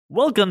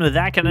Welcome to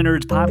That Kind of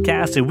Nerds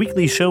Podcast, a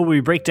weekly show where we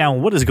break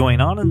down what is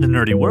going on in the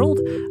nerdy world.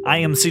 I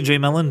am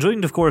CJ Mellon,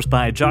 joined of course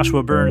by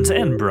Joshua Burns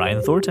and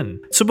Brian Thornton.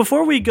 So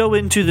before we go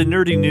into the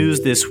nerdy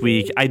news this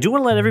week, I do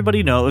want to let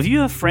everybody know, if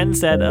you have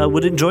friends that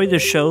would enjoy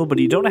this show, but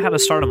you don't know how to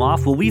start them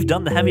off, well, we've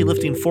done the heavy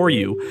lifting for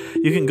you.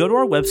 You can go to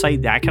our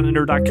website,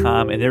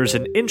 thatkindofnerd.com, and there's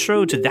an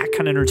intro to That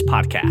Kind of Nerds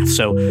Podcast.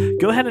 So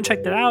go ahead and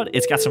check that out.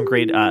 It's got some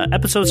great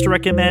episodes to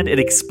recommend. It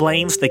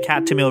explains the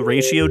cat-to-meal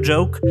ratio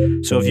joke.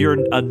 So if you're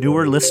a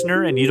newer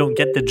listener and you don't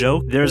get the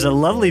joke, there's a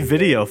lovely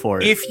video for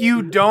it. If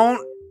you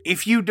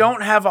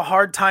don't have a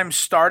hard time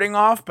starting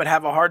off but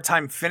have a hard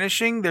time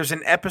finishing, there's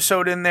an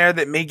episode in there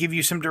that may give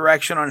you some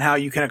direction on how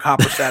you can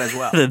accomplish that as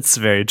well. That's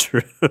very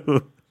true.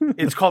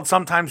 It's called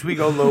Sometimes We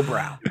Go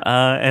Lowbrow.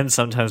 And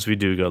sometimes we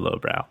do go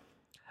lowbrow.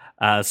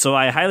 So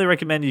I highly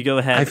recommend you go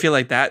ahead. I feel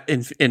like that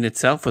in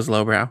itself was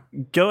lowbrow.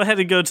 Go ahead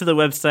and go to the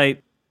website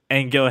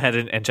and go ahead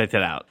and check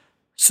that out.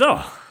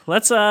 So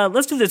let's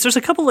do this. There's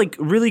a couple like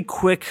really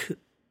quick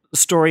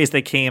stories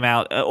that came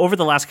out over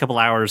the last couple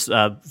hours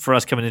for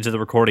us coming into the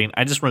recording.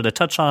 I just wanted to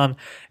touch on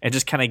and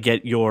just kind of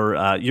get your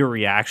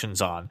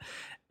reactions on.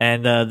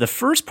 And the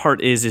first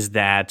part is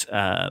that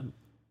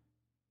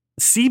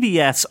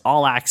CBS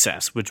All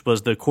Access, which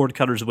was the cord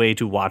cutter's way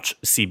to watch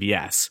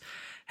CBS,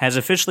 has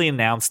officially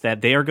announced that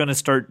they are going to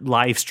start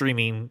live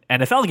streaming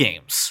NFL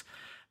games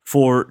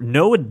for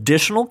no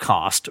additional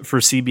cost for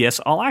CBS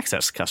All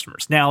Access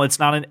customers. Now, it's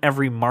not in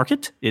every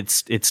market.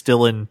 It's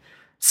still in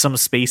some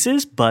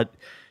spaces, but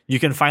you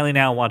can finally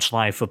now watch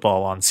live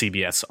football on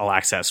CBS All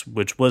Access,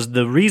 which was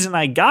the reason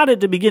I got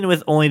it to begin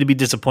with, only to be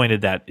disappointed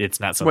that it's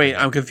not something. Wait,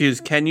 I'm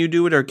confused. Can you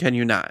do it or can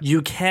you not?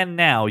 You can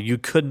now. You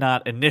could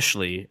not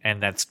initially,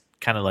 and that's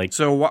kind of like...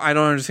 So I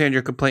don't understand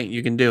your complaint.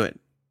 You can do it.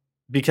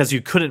 Because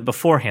you couldn't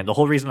beforehand. The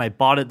whole reason I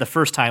bought it the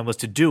first time was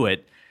to do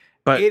it.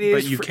 But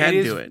you can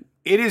do it.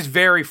 It is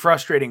very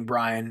frustrating,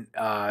 Brian,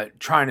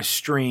 trying to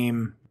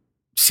stream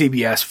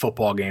CBS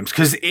football games,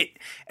 because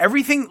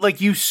everything,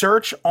 like, you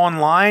search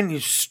online, you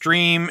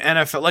stream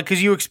NFL, like,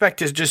 because you expect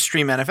to just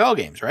stream NFL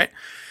games, right?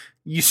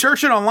 You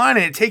search it online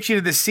and it takes you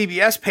to this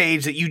CBS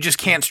page that you just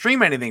can't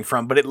stream anything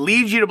from, but it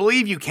leads you to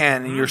believe you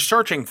can, and you're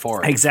searching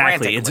for it.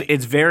 Exactly.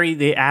 It's very,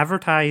 they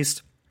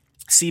advertised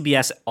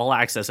CBS All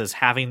Access as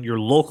having your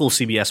local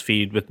CBS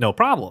feed with no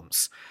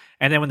problems.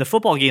 And then when the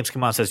football games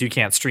come out, it says you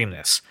can't stream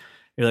this.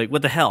 You're like,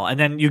 what the hell? And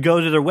then you go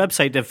to their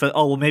website to,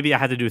 oh, well, maybe I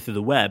had to do it through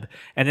the web.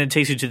 And then it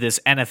takes you to this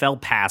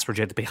NFL pass where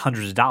you have to pay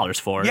hundreds of dollars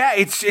for it. Yeah,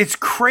 it's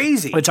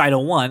crazy. Which I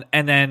don't want.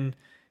 And then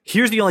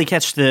here's the only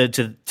catch to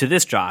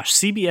this, Josh.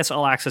 CBS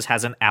All Access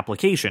has an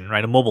application,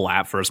 right? A mobile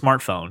app for a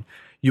smartphone.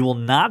 You will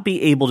not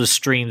be able to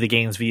stream the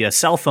games via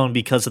cell phone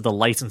because of the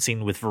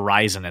licensing with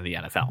Verizon and the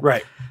NFL.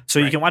 Right. So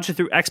you can watch it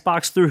through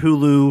Xbox, through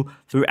Hulu,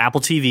 through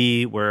Apple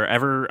TV,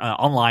 wherever,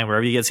 online,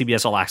 wherever you get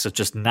CBS All Access,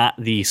 just not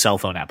the cell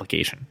phone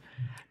application.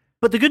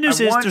 But the good news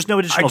is there's no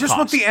additional cost. I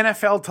want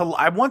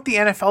the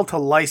NFL to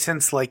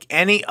license like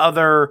any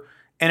other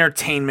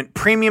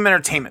premium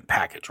entertainment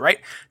package, right?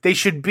 They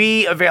should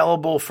be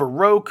available for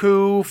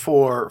Roku,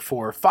 for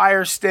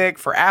Fire Stick,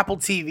 for Apple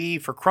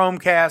TV, for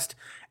Chromecast,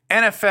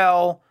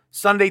 NFL,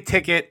 Sunday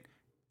Ticket,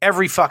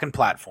 every fucking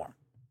platform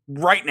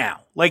right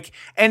now. Like,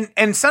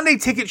 and Sunday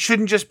Ticket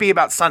shouldn't just be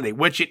about Sunday,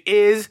 which it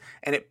is,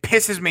 and it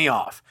pisses me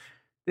off.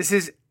 This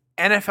is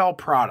NFL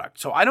product.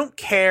 So I don't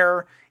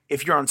care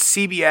if you're on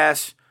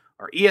CBS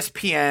or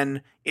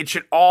ESPN, it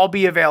should all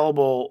be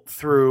available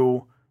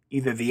through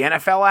either the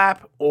NFL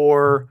app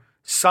or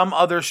some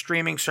other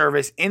streaming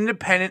service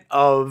independent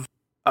of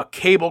a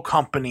cable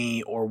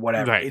company or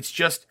whatever. Right. It's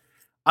just,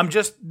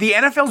 the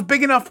NFL's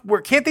big enough where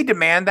can't they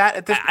demand that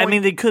at this point? I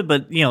mean, they could,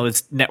 but,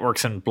 it's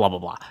networks and blah, blah,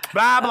 blah.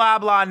 Blah, blah,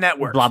 blah,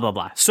 networks. Blah, blah,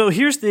 blah. So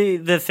here's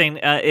the thing.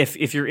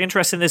 If you're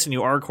interested in this and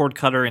you are a cord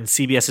cutter and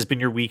CBS has been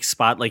your weak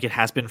spot like it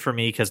has been for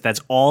me, because that's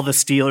all the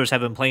Steelers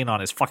have been playing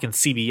on is fucking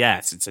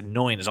CBS. It's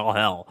annoying as all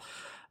hell.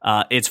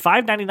 It's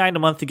 $5.99 a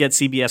month to get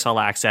CBS All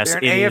Access. They're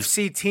an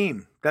AFC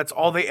team. That's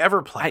all they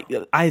ever play.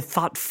 I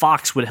thought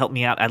Fox would help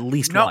me out at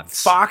least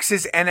once. Fox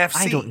is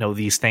NFC. I don't know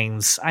these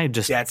things. I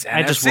just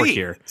work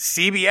here.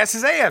 CBS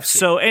is AFC.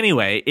 So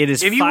anyway, it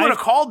is. If you would have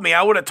called me,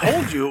 I would have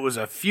told you it was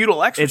a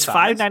futile exercise.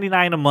 It's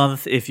 $5.99 a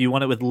month if you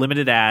want it with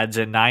limited ads,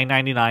 and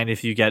 $9.99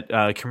 if you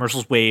get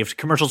commercials waived.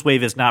 Commercials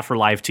waived is not for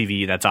live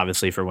TV. That's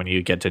obviously for when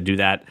you get to do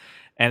that.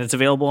 And it's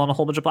available on a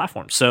whole bunch of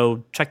platforms.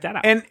 So check that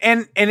out. And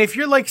if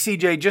you're like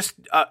CJ, just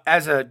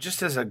as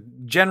a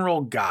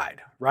general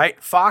guide,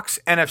 right? Fox,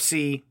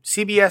 NFC,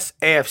 CBS,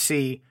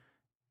 AFC,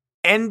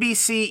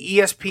 NBC,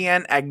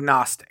 ESPN,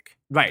 agnostic.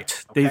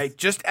 Right. Okay.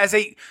 Just as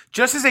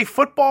a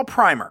football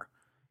primer,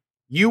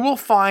 you will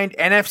find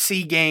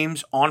NFC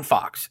games on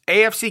Fox,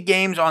 AFC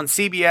games on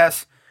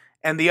CBS,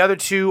 and the other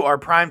two are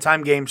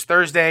primetime games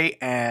Thursday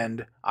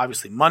and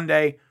obviously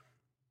Monday.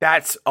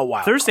 That's a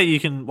while. Thursday, you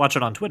can watch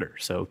it on Twitter,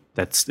 so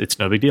it's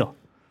no big deal.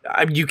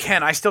 You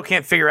can. I still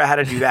can't figure out how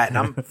to do that, and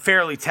I'm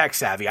fairly tech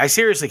savvy. I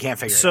seriously can't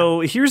figure it out.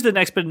 So here's the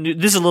next bit of news.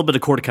 This is a little bit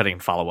of cord cutting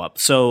follow up.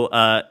 So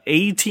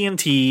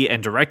AT&T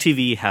and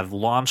DirecTV have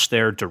launched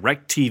their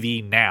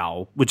DirecTV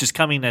Now, which is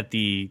coming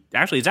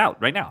actually it's out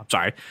right now.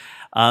 Sorry.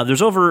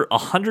 There's over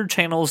 100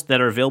 channels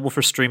that are available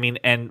for streaming,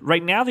 and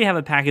right now they have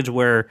a package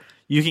where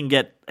you can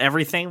get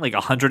everything, like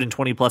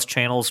 120 plus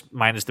channels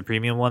minus the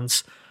premium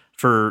ones,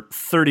 for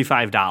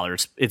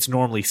 $35. It's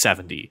normally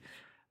 $70.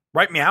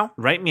 Right meow?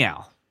 Right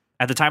meow.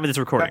 At the time of this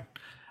recording.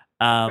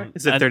 Okay.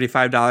 Is it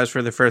 $35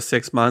 for the first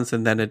 6 months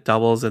and then it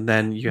doubles and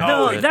then you have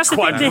No, that's the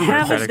thing.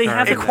 They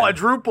have it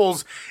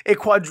quadruples. It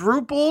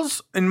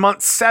quadruples in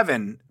month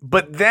 7,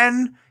 but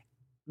then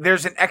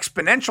there's an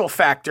exponential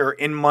factor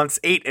in months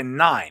 8 and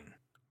 9.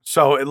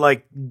 So it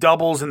like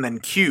doubles and then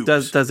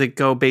cubes. Does it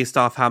go based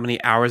off how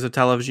many hours of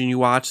television you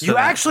watch? You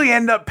actually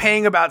end up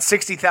paying about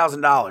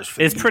 $60,000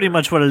 for It's pretty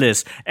much what it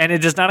is. And it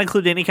does not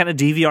include any kind of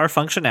DVR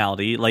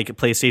functionality like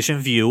PlayStation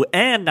Vue,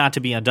 and not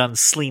to be undone,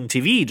 Sling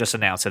TV just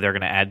announced that they're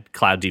going to add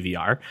cloud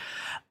DVR.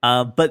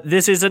 But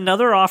this is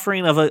another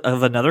offering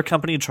of another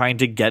company trying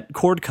to get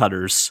cord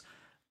cutters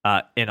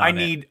in on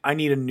it. I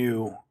need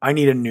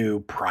a new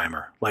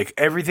primer. Like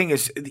everything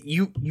is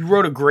you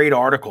wrote a great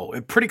article,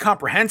 and pretty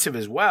comprehensive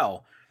as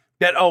well.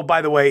 That, oh,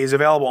 by the way, is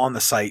available on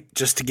the site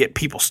just to get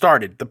people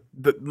started.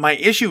 My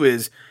issue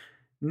is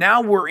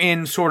now we're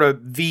in sort of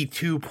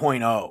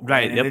V2.0.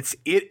 Right. And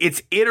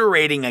it's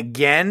iterating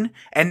again.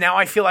 And now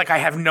I feel like I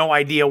have no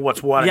idea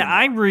what's what. Yeah,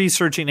 I'm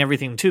researching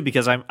everything too,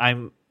 because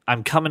I'm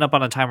coming up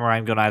on a time where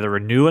I'm going to either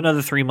renew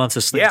another 3 months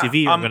of Sling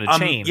TV, or I'm going to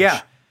change.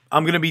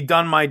 I'm going to be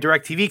done my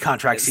DirecTV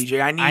contract,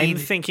 CJ. I'm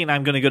thinking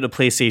I'm going to go to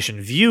PlayStation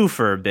Vue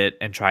for a bit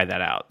and try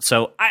that out.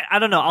 So I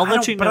don't know. I'll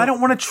let you know. But I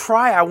don't want to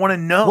try. I want to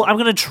know. Well, I'm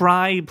going to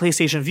try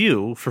PlayStation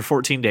Vue for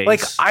 14 days.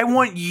 Like, I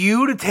want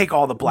you to take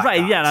all the black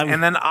dots,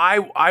 and then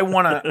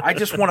I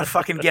just want to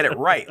fucking get it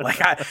right.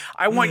 Like,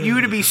 I want you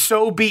to be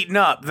so beaten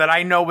up that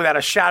I know without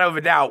a shadow of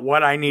a doubt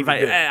what I need to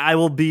do. I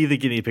will be the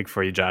guinea pig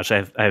for you, Josh.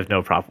 I have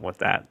no problem with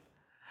that.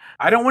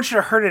 I don't want you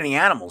to hurt any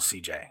animals,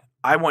 CJ.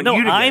 I want you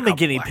to get I'm a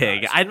guinea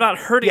pig. I'm not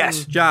hurting.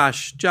 Yes.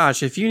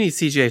 Josh, if you need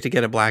CJ to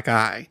get a black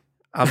eye,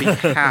 I'll be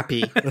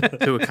happy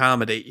to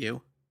accommodate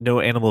you. No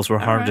animals were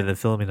harmed in the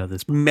filming of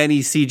this. Many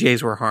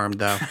CJs were harmed,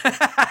 though.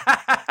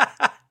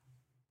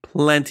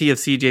 Plenty of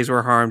CJs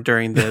were harmed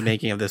during the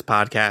making of this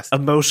podcast.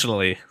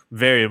 Emotionally.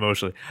 Very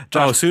emotionally.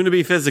 Josh, soon to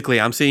be physically.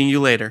 I'm seeing you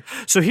later.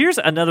 So here's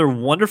another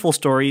wonderful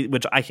story,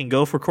 which I can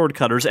go for cord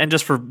cutters and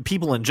just for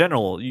people in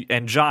general.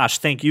 And Josh,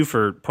 thank you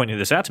for pointing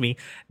this out to me.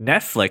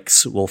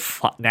 Netflix will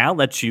now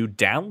let you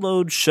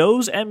download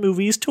shows and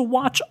movies to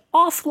watch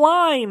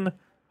offline.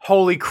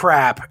 Holy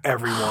crap,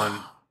 everyone.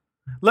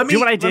 Let me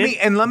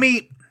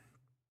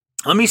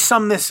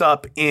sum this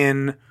up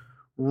in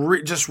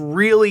just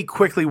really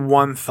quickly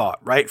one thought,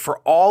 right? For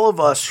all of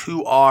us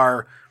who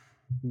are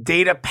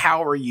data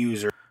power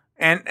users,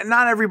 and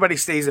not everybody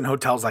stays in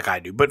hotels like I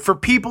do, but for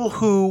people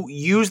who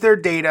use their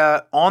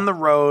data on the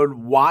road,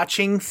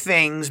 watching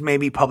things,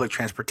 maybe public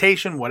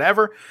transportation,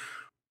 whatever,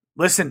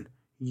 listen,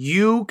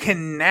 you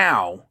can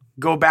now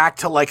go back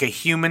to like a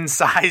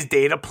human-sized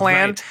data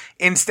plan. Right.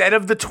 Instead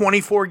of the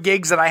 24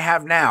 gigs that I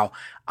have now,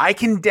 I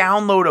can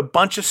download a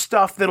bunch of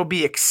stuff that'll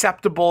be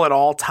acceptable at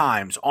all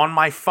times on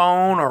my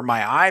phone or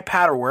my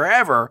iPad or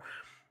wherever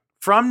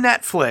from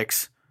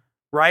Netflix,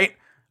 right,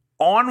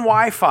 on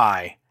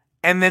Wi-Fi.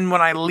 And then when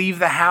I leave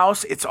the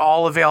house, it's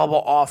all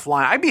available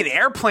offline. I'd be in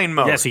airplane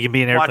mode. Yes, you can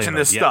be in airplane watching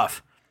mode, this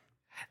stuff.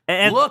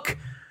 And look,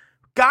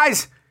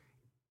 guys,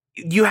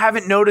 you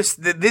haven't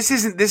noticed that this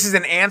is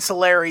an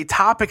ancillary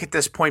topic at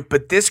this point,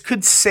 but this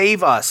could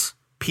save us,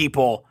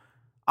 people.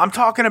 I'm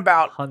talking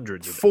about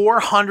hundreds of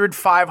 $400,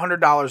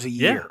 $500 a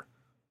year.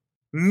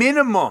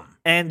 Minimum.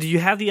 And you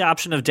have the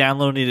option of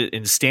downloading it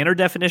in standard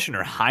definition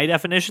or high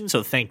definition.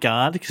 So thank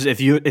God, because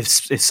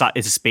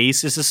if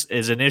space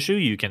is an issue,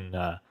 you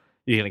can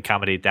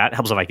accommodate that. It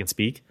helps if I can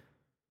speak.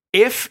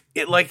 If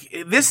it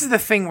this is the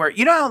thing where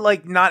you know how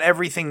like not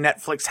everything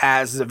Netflix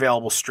has is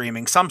available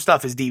streaming. Some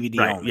stuff is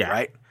DVD only,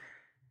 right?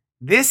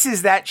 This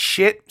is that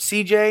shit,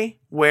 CJ,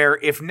 where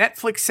if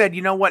Netflix said,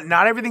 you know what,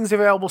 not everything's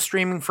available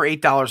streaming for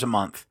 $8 a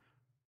month,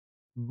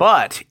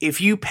 but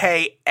if you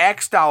pay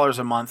X dollars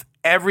a month,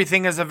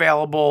 everything is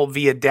available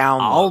via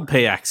download. I'll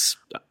pay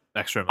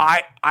extra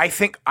month. I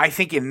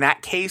think in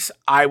that case,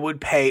 I would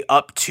pay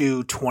up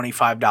to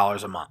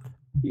 $25 a month.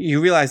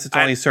 You realize it's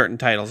only certain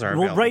titles are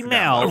available. Right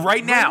now.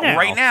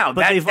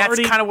 That's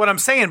kind of what I'm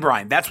saying,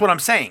 Brian. That's what I'm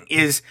saying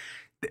is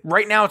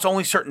right now it's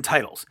only certain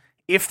titles.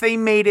 If they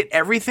made it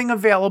everything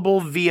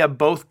available via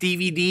both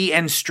DVD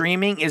and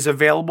streaming is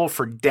available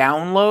for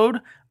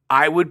download,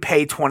 I would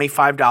pay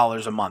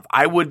 $25 a month.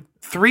 I would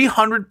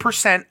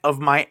 300% of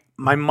my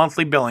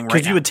monthly billing right now.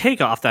 Because you would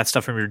take off that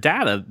stuff from your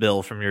data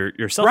bill from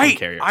your cell phone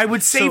carrier. I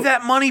would save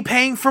that money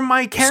paying from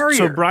my carrier.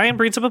 So Brian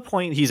brings up a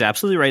point. He's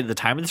absolutely right. At the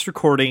time of this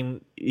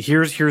recording,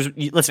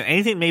 listen,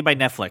 anything made by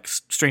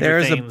Netflix, Stranger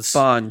There's Things, a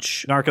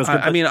bunch. Narcos.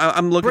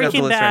 I'm looking at the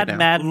Breaking list Bad, right now.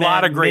 Mad A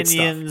lot Men, of great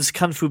Minions,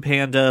 Kung Fu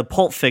Panda,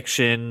 Pulp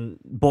Fiction,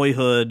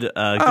 Boyhood. Good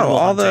Will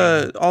all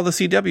Hunting. the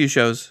CW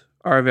shows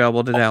are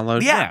available to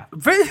download. Yeah.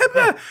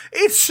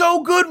 It's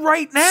so good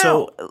right now.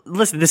 So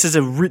listen, this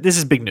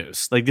is big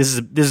news. Like this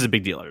is a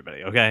big deal,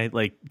 everybody. Okay,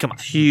 like come on.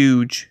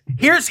 Huge.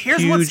 Here's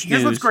what's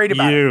news. great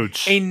about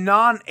Huge.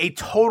 it. A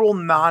total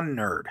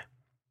non-nerd,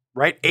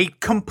 right? A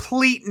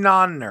complete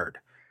non-nerd.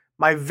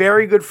 My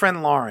very good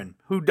friend Lauren,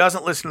 who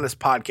doesn't listen to this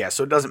podcast,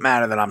 so it doesn't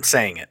matter that I'm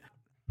saying it.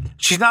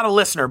 She's not a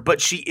listener,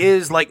 but she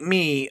is, like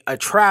me, a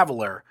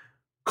traveler.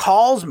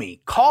 Calls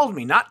me,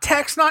 not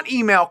text, not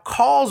email,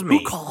 calls me.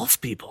 Who calls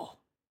people?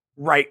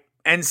 Right.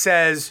 And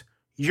says,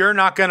 "You're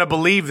not going to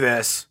believe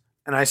this."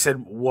 And I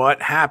said,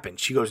 "What happened?"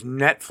 She goes,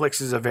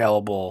 "Netflix is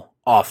available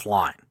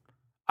offline."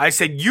 I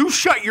said, "You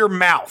shut your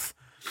mouth.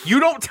 You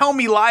don't tell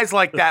me lies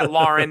like that,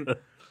 Lauren."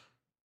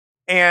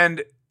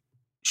 And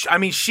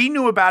she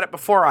knew about it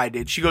before I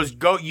did. She goes,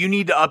 "Go, you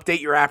need to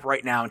update your app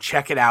right now and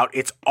check it out.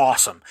 It's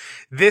awesome.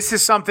 This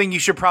is something you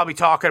should probably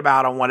talk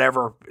about on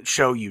whatever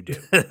show you do."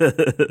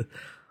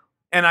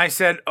 And I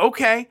said,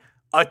 "Okay."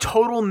 A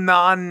total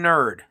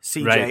non-nerd,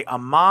 CJ, Right. A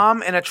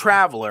mom and a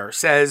traveler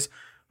says,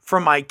 "For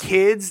my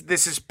kids,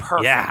 this is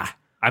perfect." Yeah,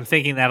 I'm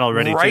thinking that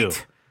already Right?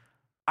 too.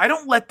 I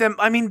don't let them.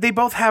 I mean, they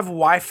both have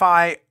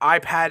Wi-Fi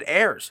iPad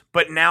Airs,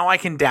 but now I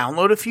can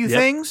download a few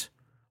things.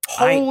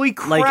 Holy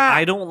crap! Like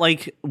I don't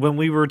like when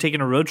we were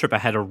taking a road trip. I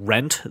had to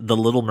rent The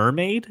Little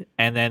Mermaid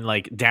and then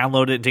like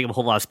download it and take up a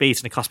whole lot of space,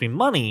 and it cost me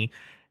money.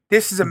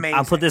 This is amazing.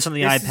 I'll put this on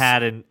the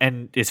iPad,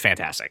 and it's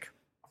fantastic.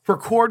 For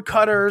cord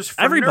cutters,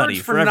 for Everybody, nerds,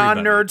 for for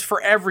everybody. non-nerds,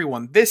 for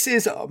everyone. This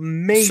is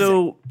amazing.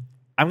 So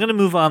I'm going to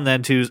move on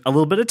then to a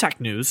little bit of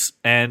tech news,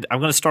 and I'm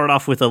going to start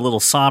off with a little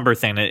somber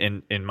thing,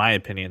 in my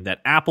opinion,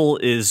 that Apple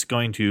is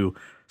going to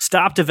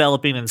stop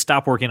developing and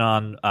stop working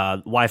on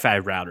Wi-Fi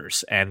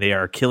routers, and they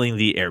are killing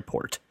the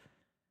Airport.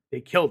 They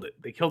killed it.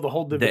 They killed the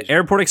whole division. The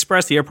Airport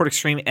Express, the Airport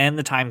Extreme, and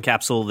the Time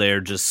Capsule, they're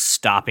just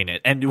stopping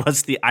it. And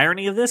what's the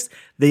irony of this?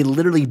 They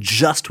literally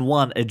just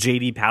won a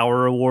JD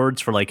Power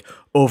Awards for like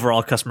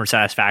overall customer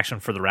satisfaction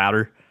for the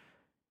router.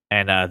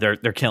 And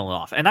they're killing it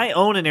off. And I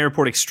own an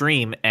Airport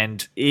Extreme,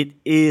 and it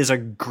is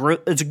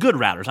it's a good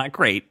router. It's not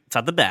great. It's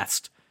not the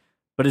best,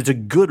 but it's a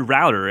good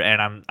router.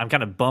 And I'm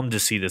kind of bummed to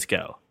see this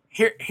go.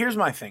 Here's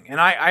my thing. And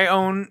I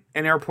own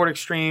an Airport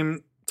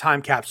Extreme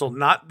Time Capsule,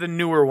 not the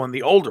newer one,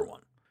 the older one.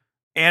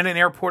 And an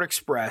Airport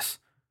Express.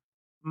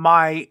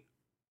 My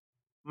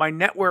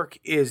network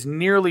is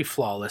nearly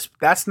flawless.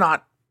 That's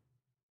not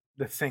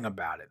the thing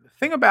about it. The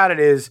thing about it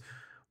is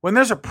when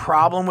there's a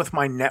problem with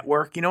my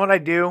network, you know what I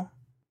do?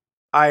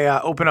 I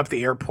open up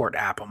the Airport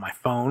app on my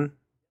phone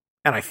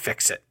and I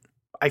fix it.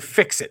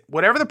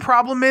 Whatever the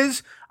problem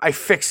is, I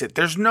fix it.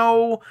 There's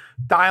no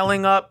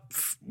dialing up,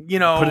 Put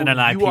in an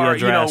IP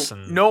address.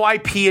 no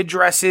IP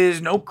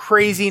addresses, no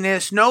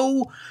craziness,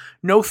 no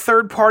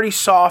third-party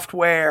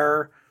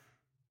software.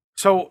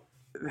 So,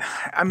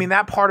 I mean,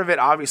 that part of it,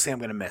 obviously, I'm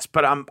going to miss.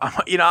 But I'm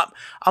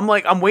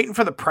waiting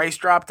for the price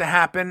drop to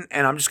happen,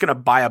 and I'm just going to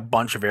buy a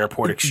bunch of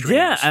Airport Extremes.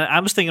 Yeah, I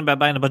was thinking about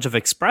buying a bunch of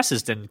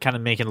Expresses and kind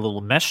of making a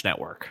little mesh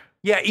network.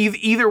 Yeah,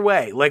 either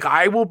way. Like,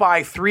 I will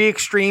buy 3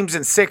 Extremes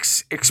and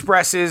 6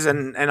 Expresses,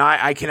 and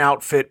I can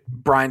outfit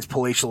Brian's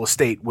palatial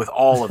estate with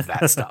all of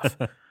that stuff.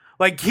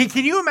 Like,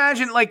 can you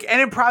imagine, like,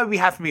 and it probably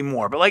have to be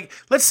more, but, like,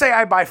 let's say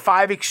I buy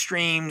 5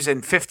 Extremes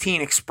and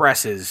 15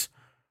 Expresses,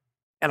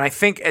 and I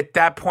think at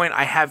that point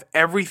I have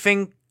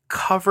everything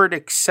covered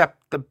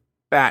except the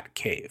Bat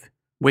Cave.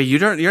 Wait,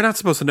 you're not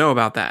supposed to know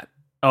about that.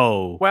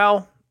 Oh,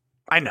 Well,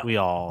 I know. we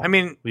all I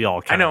mean,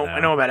 kind I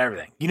of know about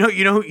everything. You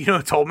know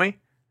who told me?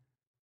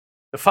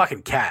 The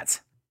fucking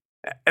cats.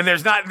 And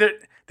there's not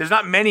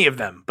many of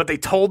them, but they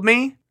told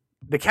me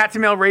the cat to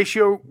male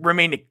ratio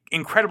remained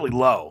incredibly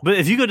low. But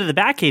if you go to the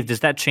Batcave, does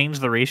that change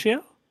the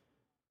ratio?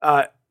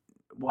 Well,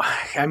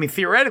 I mean,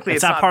 theoretically,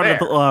 it's not part there, of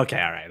the. Okay,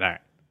 all right.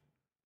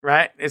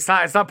 right? It's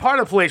not part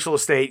of the palatial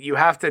estate. You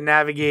have to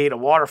navigate a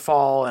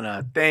waterfall and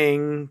a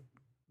thing,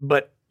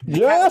 but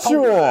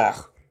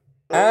Joshua,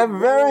 I'm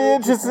very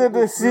interested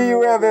to see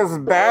where this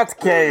bat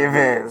cave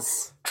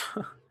is.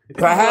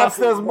 Perhaps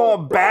there's more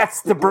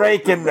bats to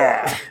break in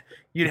there.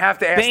 you'd have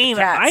to ask Bane,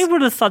 the cats. I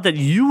would have thought that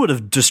you would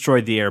have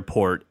destroyed the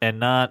airport and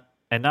not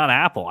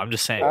Apple. I'm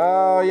just saying.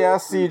 Oh,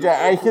 yes, CJ,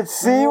 I could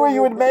see where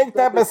you would make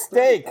that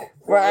mistake,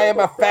 for I am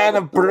a fan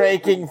of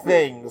breaking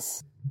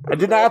things. I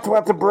do not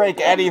want to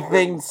break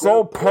anything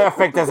so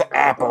perfect as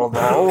Apple,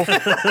 though.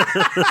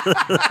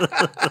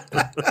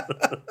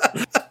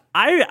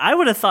 I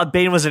would have thought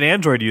Bane was an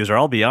Android user.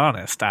 I'll be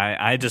honest.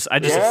 I just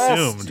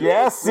assumed.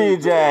 Yes,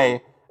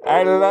 CJ.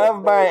 I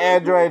love my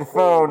Android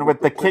phone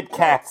with the Kit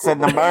Kats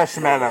and the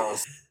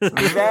marshmallows.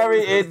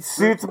 It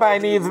suits my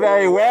needs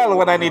very well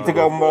when I need to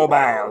go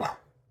mobile.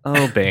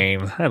 Oh,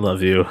 Bane, I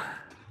love you.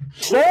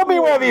 Show me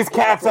where these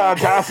cats are,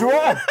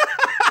 Joshua.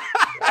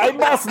 I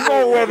must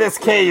know where this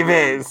cave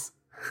is.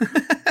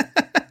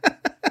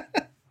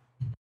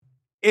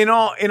 In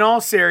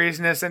all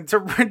seriousness, and to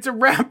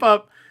wrap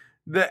up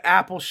the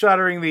Apple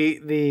shuttering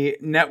the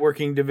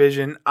networking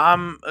division.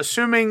 I'm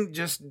assuming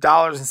just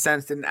dollars and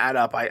cents didn't add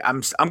up.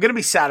 I'm going to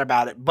be sad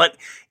about it. But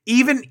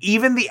even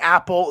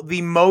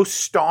the most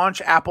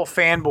staunch Apple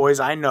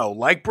fanboys I know,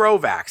 like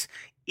Brovax,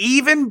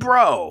 even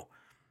Bro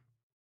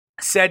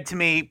said to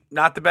me,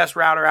 not the best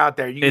router out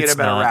there. You can get a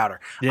better router.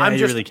 Yeah,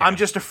 I'm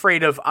just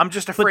afraid of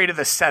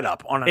the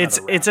setup on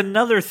another router. It's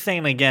another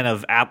thing again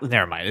of Apple.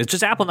 Never mind. It's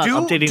just Apple not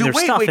updating their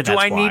stuff. Wait, and do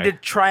that's I why. need to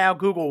try out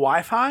Google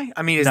Wi-Fi?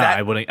 I mean,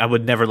 I wouldn't. I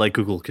would never let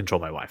Google control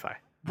my Wi-Fi.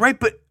 Right,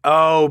 but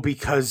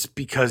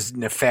because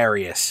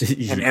nefarious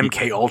and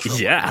MK Ultra.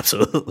 Yeah,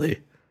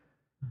 absolutely.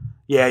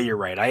 Yeah, you're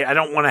right. I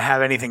don't want to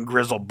have anything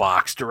Grizzle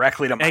box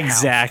directly to my house.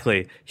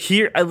 Exactly.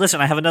 Here, listen,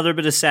 I have another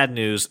bit of sad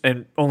news,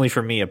 and only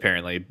for me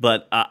apparently,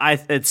 but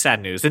it's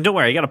sad news. And don't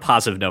worry, I got a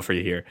positive note for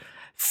you here.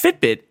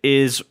 Fitbit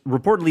is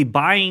reportedly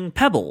buying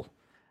Pebble,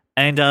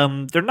 and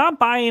they're not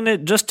buying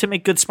it just to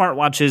make good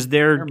smartwatches.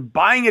 They're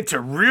buying it to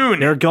ruin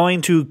They're it.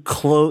 going to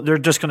close. They're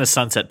just going to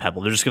sunset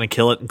Pebble. They're just going to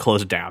kill it and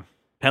close it down.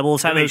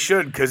 Pebbles had they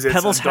should because it's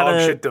Pebbles a dog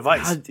shit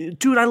device.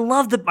 Dude, I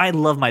love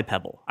my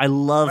Pebble. I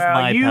love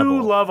my Pebble.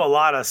 You love a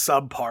lot of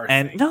subpar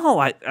and things. no,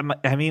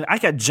 I mean, I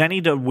got Jenny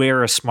to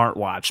wear a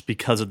smartwatch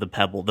because of the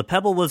Pebble. The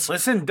Pebble was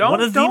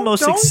one of the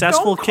most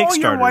successful Kickstarters. Don't call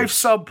your wife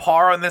Kickstarters.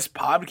 subpar on this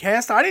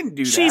podcast. I didn't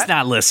do that. She's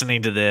not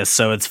listening to this,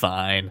 so it's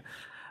fine.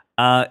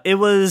 It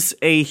was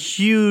a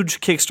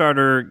huge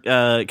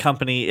Kickstarter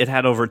company. It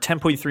had over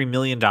 $10.3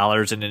 million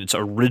in its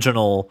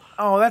original.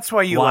 Oh, that's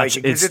why you watch. like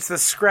it, because it's the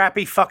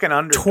scrappy fucking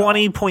underdog.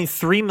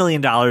 $20.3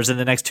 million in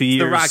the next 2 years.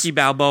 The Rocky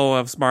Balboa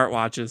of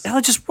smartwatches. Hell,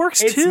 it just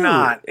works It's too.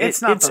 not.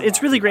 It's not.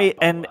 It's really great.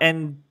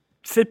 And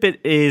Fitbit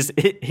is.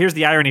 Here's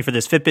the irony for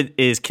this. Fitbit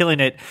is killing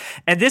it.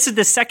 And this is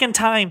the second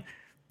time.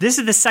 This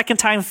is the second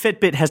time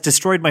Fitbit has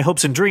destroyed my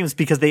hopes and dreams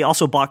because they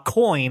also bought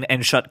Coin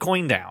and shut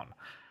Coin down.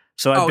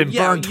 So I've been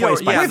burned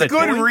twice by with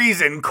good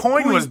reason.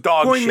 Coin was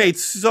dog Coin shit. made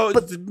so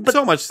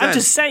much sense. I'm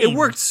just saying. It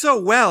worked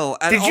so well.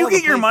 Did you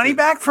get your money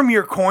back from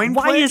your Coin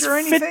Why pledge is or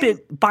anything?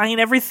 Fitbit buying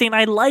everything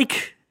I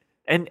like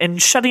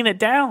and shutting it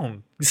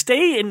down?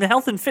 Stay in the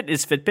health and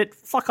fitness, Fitbit.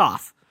 Fuck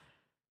off.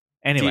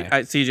 Anyway.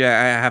 CJ,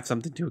 I have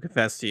something to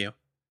confess to you.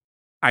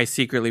 I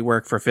secretly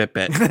work for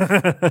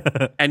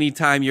Fitbit.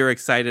 Anytime you're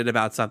excited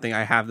about something,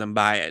 I have them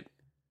buy it.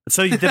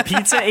 So the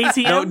pizza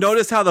ATM?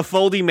 Notice how the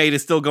Foldy Mate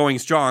is still going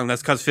strong.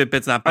 That's because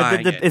Fitbit's not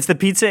buying it. Is the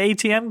pizza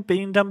ATM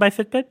being done by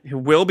Fitbit? It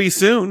will be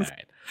soon. All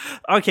right.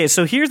 Okay,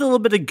 so here's a little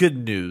bit of good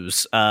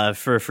news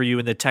for you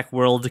in the tech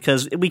world,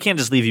 because we can't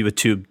just leave you with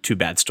two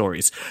bad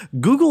stories.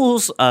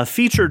 Google's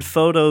featured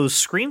Photos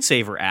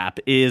screensaver app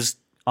is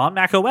on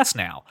macOS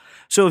now.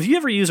 So if you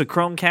ever use a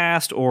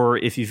Chromecast, or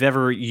if you've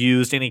ever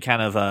used any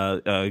kind of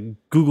a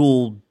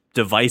Google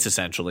device,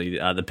 essentially,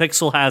 the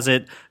Pixel has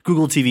it,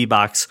 Google TV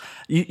box,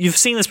 you've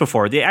seen this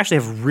before. They actually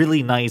have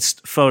really nice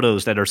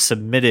photos that are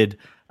submitted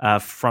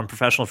from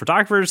professional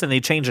photographers, and they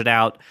change it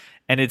out,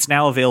 and it's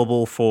now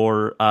available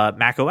for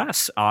Mac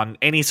OS on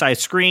any size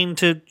screen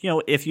to,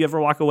 if you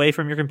ever walk away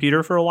from your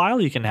computer for a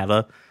while, you can have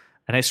a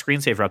nice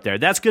screensaver up there.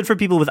 That's good for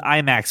people with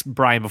iMacs,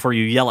 Brian, before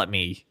you yell at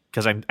me,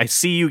 because I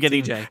see you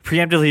getting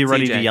preemptively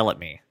ready to yell at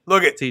me.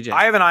 Look at CJ.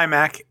 I have an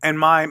iMac, and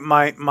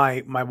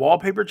my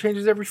wallpaper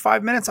changes every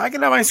 5 minutes. I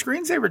can have my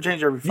screensaver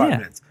change every 5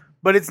 minutes,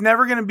 but it's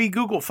never going to be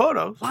Google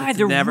Photos. Why?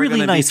 They're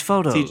really nice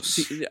photos.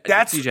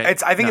 I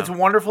think it's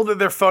wonderful that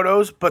they're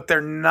photos, but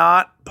they're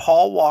not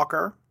Paul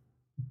Walker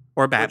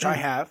or Batman, which I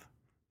have.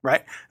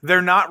 Right?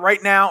 They're not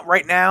right now.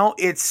 Right now,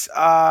 it's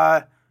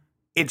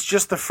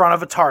just the front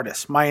of a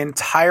TARDIS. My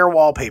entire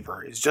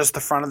wallpaper is just the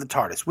front of the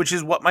TARDIS, which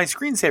is what my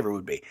screensaver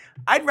would be.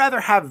 I'd rather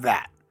have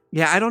that.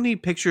 Yeah, I don't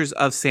need pictures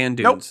of sand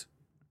dunes.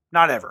 Nope.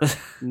 Not ever.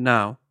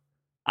 No.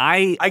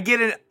 I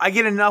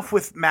get enough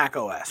with Mac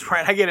OS,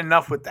 right? I get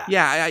enough with that.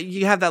 Yeah,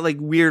 you have that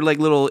weird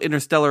little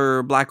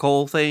interstellar black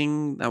hole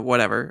thing.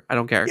 Whatever, I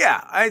don't care.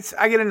 Yeah,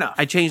 I get enough.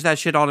 I change that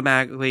shit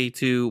automatically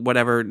to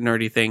whatever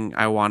nerdy thing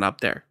I want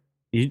up there.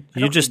 You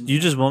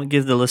just won't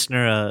give the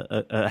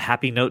listener a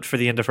happy note for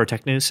the end of our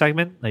tech news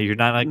segment? You're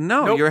not like,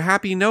 no, nope. Your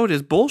happy note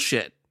is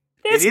bullshit.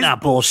 It's not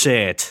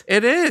bullshit.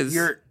 It is.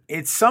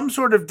 It's some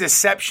sort of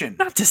deception.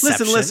 Not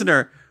deception.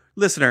 Listen,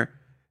 listener.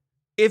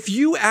 If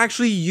you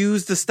actually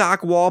use the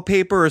stock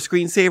wallpaper or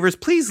screensavers,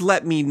 please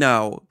let me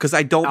know, because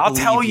I don't. I'll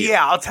tell you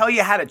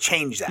how to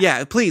change that.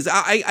 Yeah, please.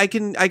 I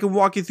can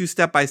walk you through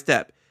step by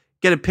step.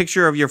 Get a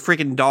picture of your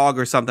freaking dog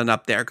or something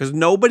up there, because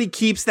nobody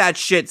keeps that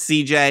shit,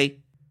 CJ.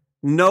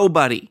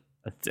 Nobody.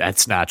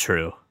 That's not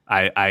true.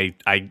 I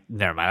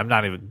never mind.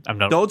 I'm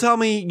not. Don't tell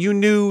me you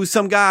knew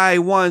some guy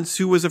once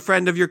who was a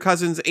friend of your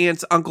cousin's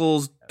aunt's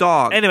uncle's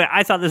dog. Anyway,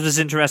 I thought this was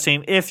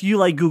interesting. If you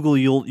like Google,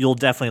 you'll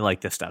definitely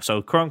like this stuff.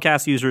 So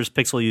Chromecast users,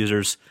 Pixel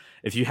users,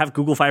 if you have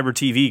Google Fiber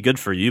TV, good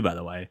for you, by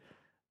the way.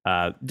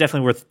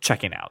 Definitely worth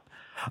checking out.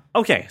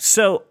 Okay,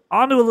 so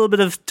on to a little bit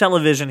of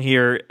television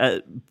here.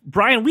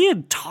 Brian, we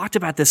had talked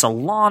about this a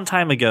long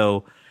time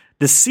ago.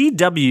 The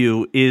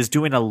CW is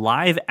doing a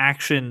live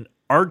action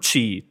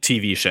Archie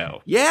TV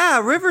show.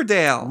 Yeah,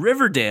 Riverdale.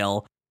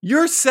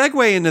 Your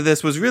segue into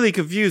this was really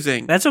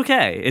confusing. That's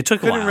okay. It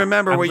took a while. Couldn't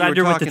remember I'm what you glad were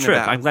you're with talking the trip.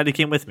 about. I'm glad you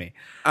came with me.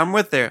 I'm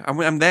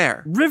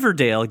there.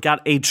 Riverdale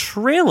got a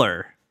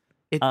trailer.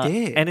 It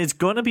did. And it's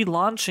going to be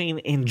launching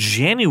in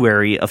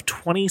January of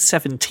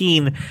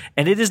 2017,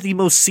 and it is the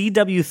most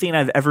CW thing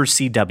I've ever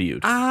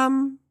CW'd.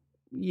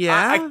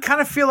 Yeah. I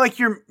kind of feel like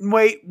you're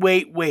wait.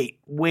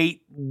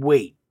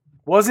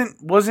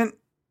 Wasn't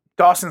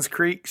Dawson's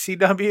Creek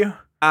CW?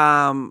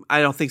 I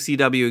don't think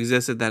CW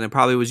existed then. It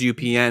probably was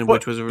UPN,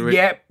 which was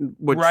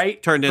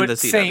right turned into but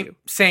CW.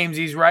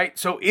 Samesies, right?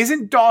 So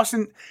isn't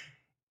Dawson?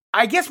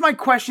 I guess my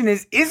question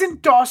is,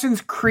 isn't Dawson's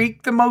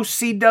Creek the most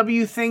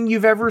CW thing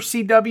you've ever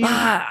CW'd?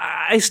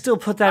 I still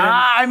put that in.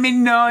 I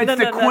mean, no, it's No,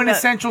 the no, no,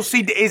 quintessential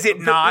CW. Is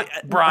it not,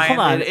 Brian? Hold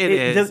on. It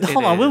is.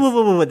 Hold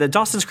on. Wait. The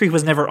Dawson's Creek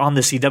was never on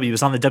the CW. It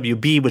was on the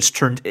WB, which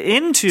turned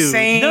into...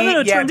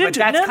 That's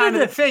kind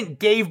of the thing.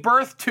 Gave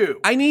birth to.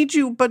 I need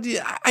you, but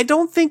I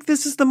don't think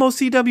this is the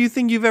most CW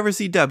thing you've ever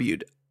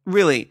CW'd.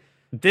 Really.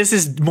 This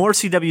is more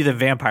CW than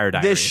Vampire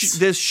Diaries.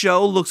 This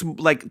show looks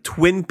like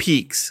Twin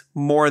Peaks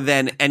more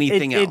than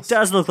anything else. It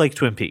does look like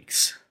Twin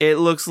Peaks. It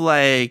looks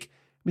like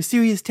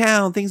mysterious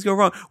town, things go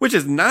wrong, which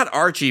is not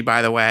Archie,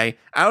 by the way.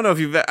 I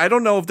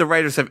don't know if the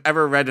writers have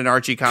ever read an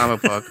Archie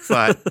comic book,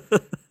 but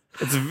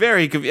it's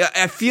very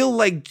I feel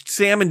like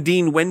Sam and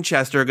Dean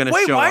Winchester are going to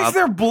show up. Why is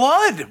there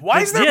blood?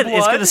 Why is there blood?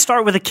 It's going to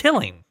start with a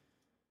killing.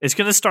 It's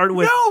going to start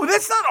with... No,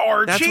 that's not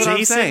Archie. That's what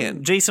I'm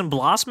saying. Jason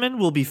Blossman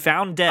will be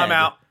found dead. I'm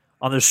out.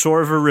 On the shore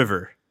of a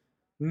river.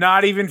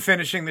 Not even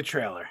finishing the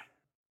trailer.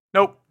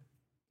 Nope.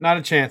 Not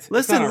a chance.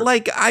 Listen,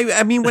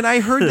 I mean, when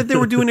I heard that they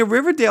were doing a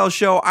Riverdale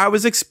show, I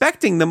was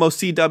expecting the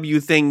most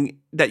CW thing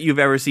that you've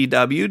ever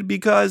CW'd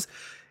because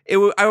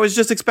I was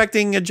just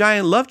expecting a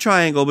giant love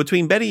triangle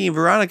between Betty and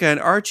Veronica and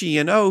Archie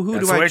and that's do I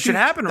the way it choose? should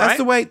happen,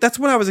 right? That's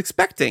what I was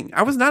expecting.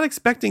 I was not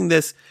expecting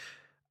this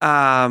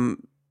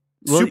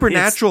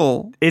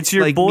supernatural. It's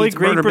your boy meets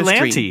Greg murder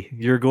mystery.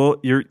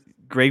 Berlanti. Your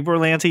Greg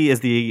Berlanti is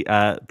the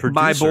producer.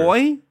 My boy?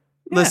 Yeah.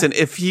 Listen,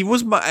 if he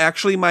was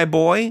actually my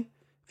boy,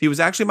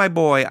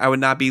 I would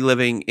not be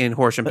living in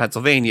Horsham,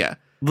 Pennsylvania.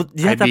 But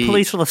you have that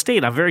palatial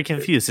estate. I'm very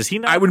confused. Is he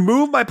not? I would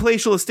move my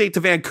palatial estate to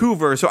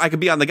Vancouver so I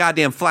could be on the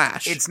goddamn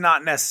Flash. It's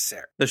not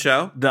necessary. The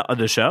show?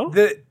 The show?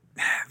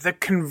 The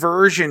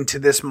conversion to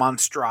this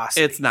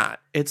monstrosity. It's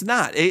not. It's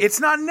not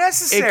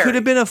necessary. It could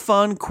have been a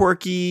fun,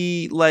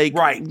 quirky,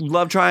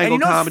 love triangle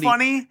comedy. What's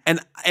funny?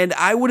 And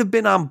I would have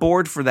been on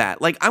board for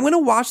that. Like, I'm going to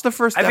watch the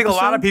first episode. I think a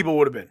lot of people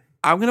would have been.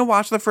 I'm going to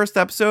watch the first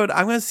episode.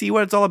 I'm going to see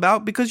what it's all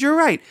about because you're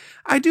right.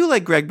 I do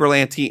like Greg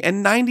Berlanti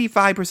and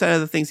 95%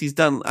 of the things he's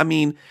done. I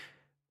mean,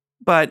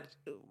 but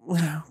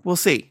we'll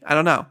see. I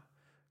don't know.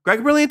 Greg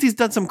Berlanti's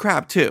done some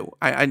crap too.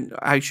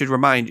 I should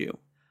remind you.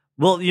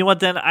 Well, you know what,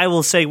 then? I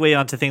will segue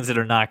on to things that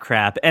are not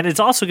crap. And it's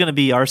also going to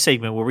be our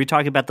segment where we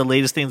talk about the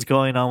latest things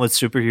going on with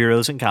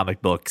superheroes and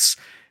comic books.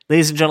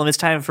 Ladies and gentlemen, it's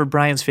time for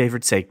Brian's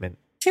favorite segment.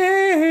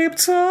 Cape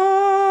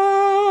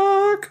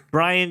Talk!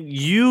 Brian,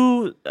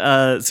 you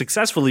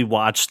successfully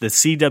watched the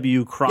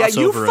CW crossover event.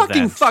 Yeah, you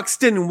fucking fucks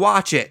didn't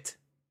watch it.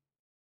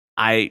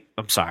 I'm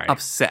sorry.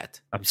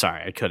 Upset. I'm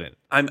sorry, I couldn't.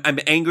 I'm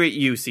angry at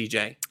you,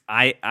 CJ.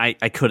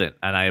 I couldn't,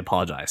 and I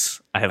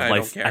apologize. I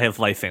have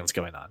life things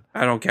going on.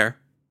 I don't care.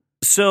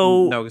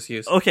 So no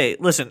excuse. Okay,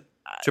 listen.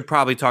 Should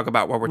probably talk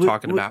about what we're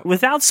talking about.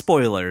 Without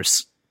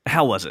spoilers,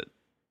 how was it?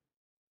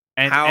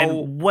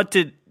 And what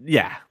did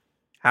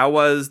How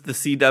was the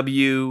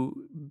CW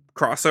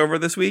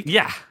crossover this week?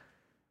 Yeah.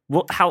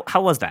 Well,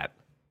 how was that?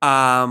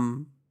 I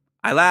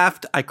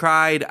laughed, I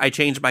cried, I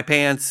changed my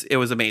pants. It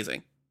was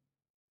amazing.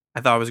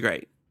 I thought it was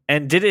great.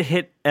 And did it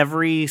hit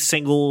every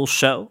single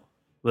show?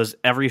 Was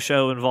every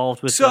show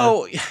involved with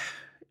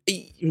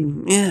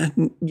yeah,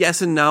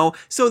 yes and no.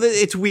 So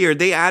it's weird.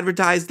 They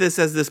advertised this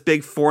as this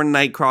big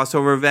 4-night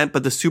crossover event,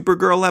 but the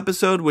Supergirl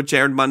episode, which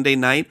aired Monday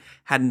night,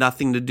 had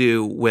nothing to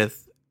do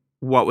with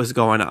what was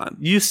going on.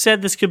 You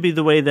said this could be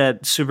the way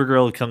that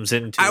Supergirl comes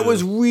into. I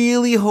was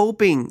really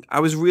hoping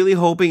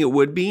it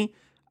would be.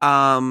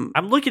 I'm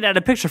looking at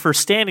a picture for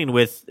standing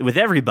with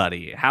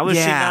everybody. How is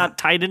she not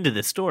tied into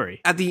this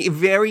story? At the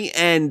very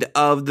end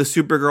of the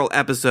Supergirl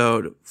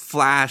episode,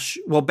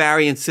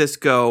 Barry and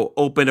Cisco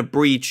open a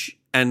breach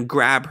and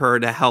grab her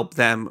to help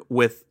them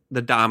with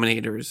the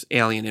Dominator's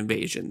alien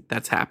invasion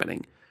that's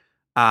happening.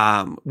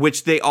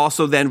 Which they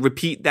also then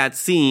repeat that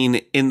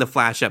scene in the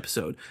Flash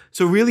episode.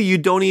 So really, you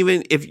don't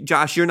even, if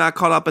Josh, you're not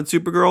caught up on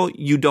Supergirl,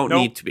 you don't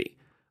need to be.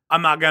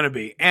 I'm not gonna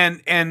be.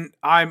 And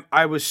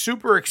I was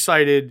super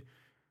excited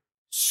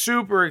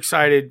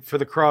for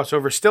the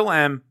crossover. Still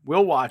am.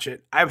 Will watch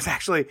it. I was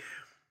actually,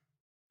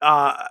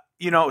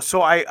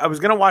 so I was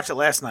gonna watch it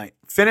last night.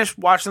 Finished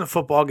watching the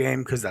football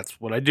game because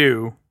that's what I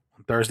do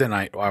on Thursday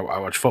night. I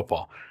watch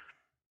football.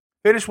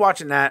 Finished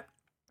watching that,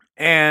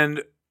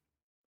 and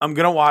I'm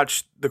going to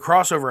watch the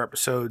crossover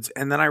episodes,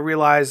 and then I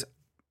realize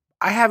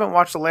I haven't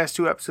watched the last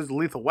 2 episodes of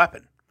Lethal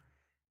Weapon.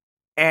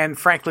 And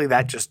frankly,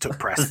 that just took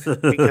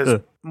precedent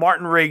because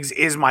Martin Riggs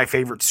is my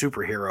favorite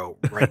superhero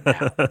right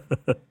now,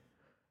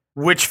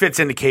 which fits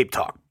into Cape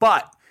Talk.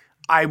 But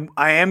I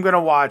am going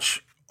to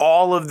watch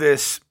all of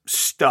this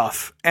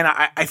stuff, and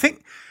I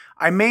think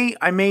I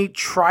may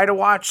try to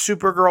watch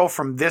Supergirl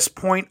from this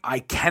point. I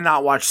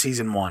cannot watch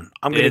season 1.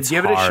 I'm going to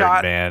give it a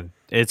shot, man.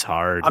 It's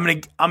hard. I'm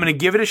gonna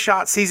give it a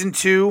shot. Season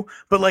 2,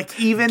 but like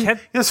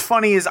what's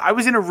funny is I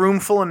was in a room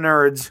full of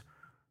nerds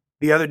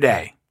the other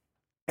day,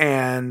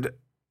 and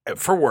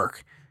for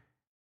work,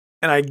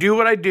 and I do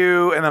what I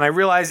do, and then I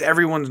realize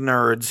everyone's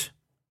nerds,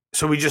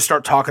 so we just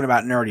start talking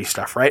about nerdy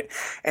stuff, right?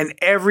 And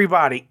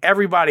everybody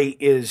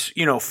is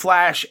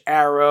Flash,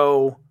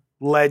 Arrow,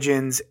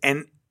 Legends,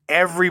 and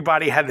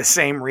everybody had the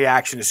same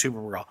reaction to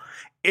Supergirl.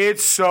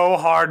 It's so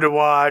hard to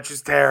watch.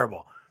 It's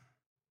terrible,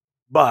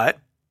 but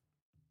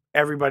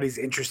everybody's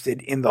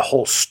interested in the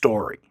whole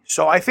story.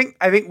 So I think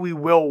we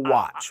will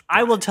watch.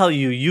 I will tell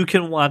you, you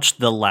can watch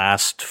the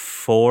last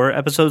 4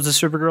 episodes of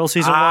Supergirl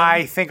season 1.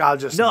 I think I'll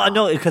just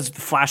No, because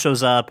Flash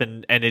shows up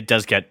and it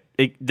does get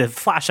the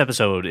Flash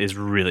episode is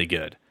really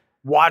good.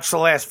 Watch the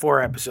last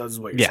 4 episodes is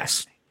what you're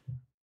saying.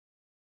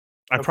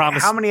 I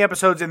promise. How many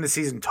episodes in the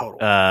season total?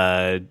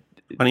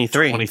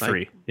 23.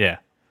 23. Yeah.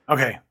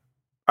 Okay.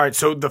 All right,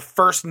 so the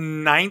first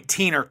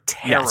 19 are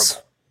terrible.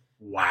 Yes.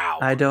 Wow.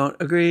 I don't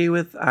agree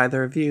with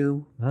either of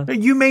you.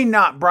 You may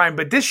not, Brian,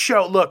 but this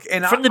show, look,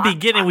 and from the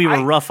beginning we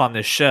were rough on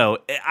this show.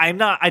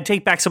 I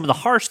take back some of the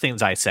harsh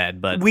things I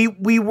said, but we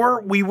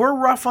were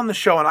rough on the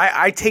show, and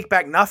I take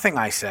back nothing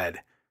I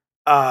said.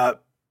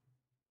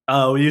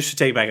 You should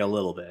take back a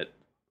little bit.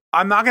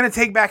 I'm not going to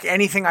take back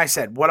anything I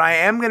said. What I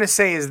am going to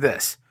say is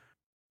this.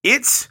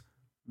 It's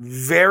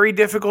very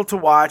difficult to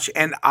watch,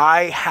 and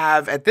I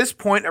have, at this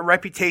point, a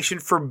reputation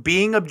for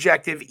being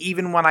objective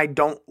even when I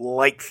don't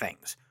like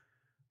things.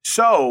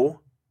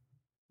 So,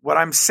 what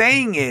I'm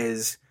saying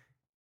is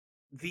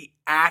the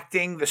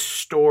acting, the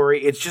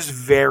story, it's just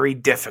very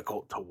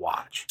difficult to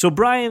watch. So,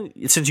 Brian,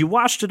 since you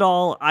watched it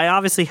all, I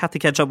obviously have to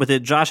catch up with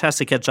it. Josh has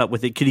to catch up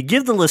with it. Could you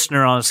give the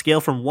listener on a scale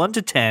from 1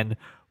 to 10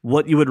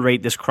 what you would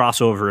rate this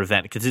crossover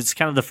event? Because it's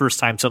kind of the first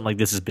time something like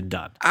this has been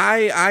done.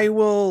 I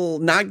will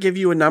not give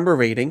you a number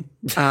rating,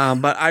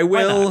 but I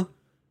will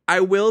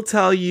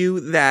tell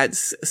you that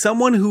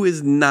someone who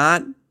is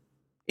not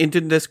into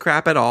this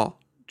crap at all,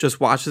 just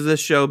watches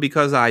this show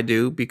because I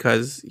do,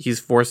 because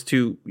he's forced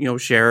to,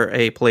 share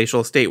a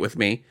palatial estate with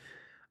me,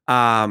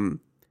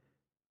 turned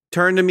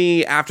to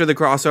me after the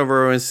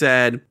crossover and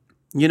said,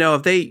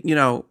 if they,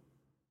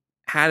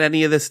 had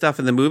any of this stuff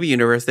in the movie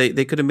universe,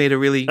 they could have made a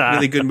really,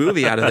 really good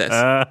movie out of this.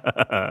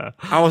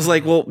 I was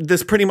like, well,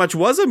 this pretty much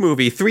was a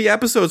movie. 3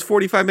 episodes,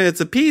 45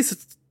 minutes apiece.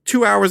 It's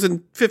 2 hours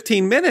and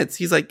 15 minutes.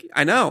 He's like,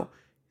 I know.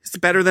 It's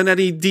better than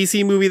any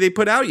DC movie they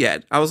put out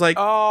yet. I was like,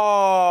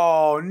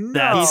 oh, no.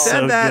 That's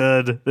so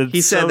good. That's he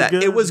said so that.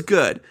 good. It was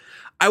good.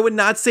 I would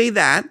not say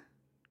that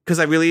because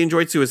I really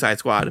enjoyed Suicide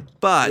Squad,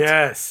 but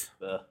yes,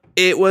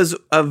 it was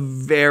a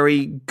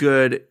very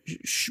good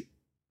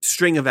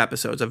string of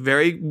episodes, a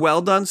very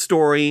well done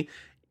story,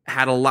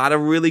 had a lot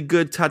of really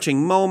good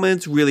touching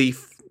moments, really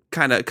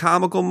kind of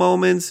comical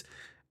moments.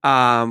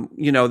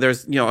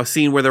 There's, a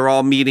scene where they're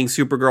all meeting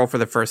Supergirl for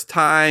the first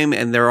time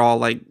and they're all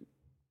like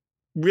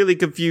really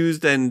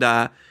confused. And,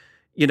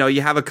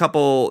 you have a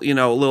couple,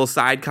 little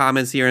side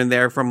comments here and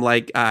there from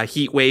like,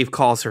 Heat Wave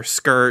calls her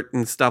skirt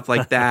and stuff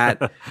like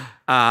that.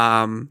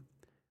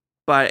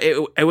 But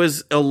it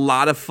was a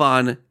lot of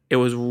fun. It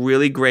was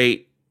really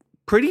great.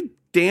 Pretty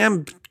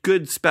damn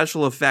good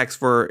special effects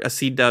for a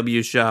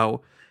CW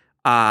show.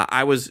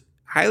 I was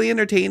highly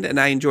entertained and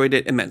I enjoyed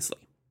it immensely.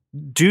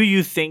 Do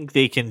you think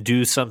they can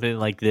do something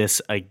like this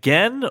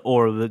again,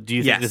 or do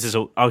you think this is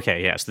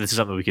okay? Yes, this is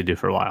something we could do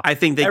for a while. I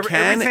think they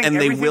can, and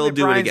they will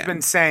do it again.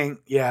 Been saying,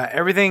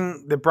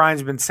 everything that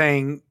Brian's been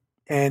saying,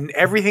 and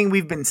everything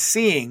we've been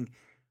seeing.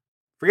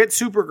 Forget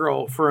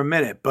Supergirl for a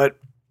minute, but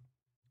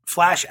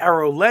Flash,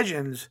 Arrow,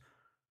 Legends.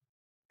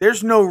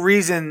 There's no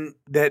reason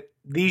that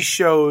these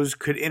shows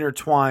could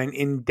intertwine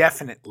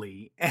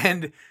indefinitely,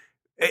 and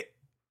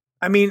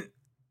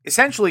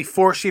essentially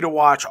force you to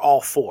watch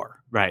all 4.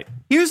 Right.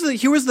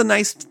 Here was the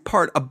nice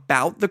part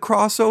about the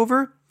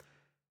crossover.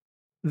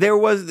 There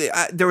was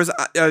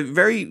a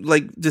very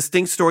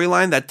distinct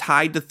storyline that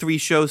tied the 3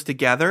 shows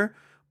together,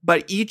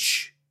 but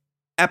each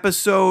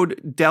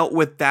episode dealt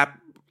with that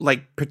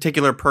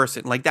particular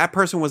person. Like that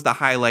person was the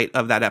highlight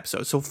of that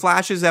episode. So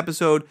Flash's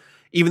episode,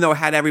 even though it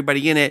had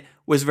everybody in it,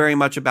 was very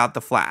much about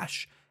the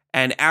Flash.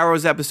 And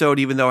Arrow's episode,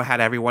 even though it had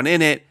everyone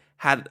in it,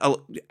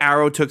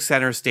 Arrow took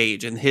center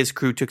stage and his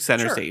crew took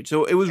center stage.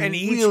 So it was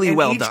really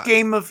well done.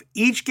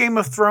 Each Game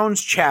of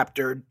Thrones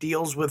chapter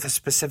deals with a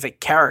specific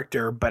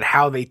character, but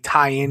how they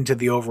tie into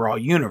the overall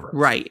universe.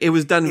 Right. It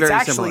was done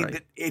very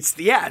similarly. It's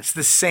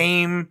the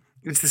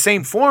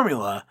same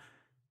formula,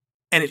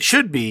 and it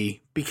should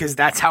be, because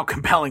that's how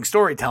compelling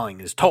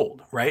storytelling is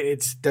told, right?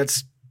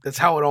 That's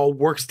how it all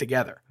works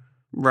together.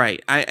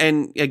 Right.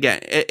 And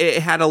again,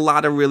 it had a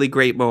lot of really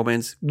great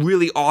moments,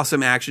 really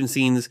awesome action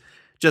scenes.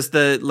 Just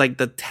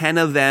the 10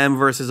 of them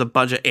versus a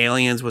bunch of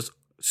aliens was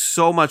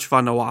so much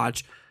fun to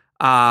watch.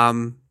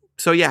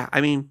 So yeah,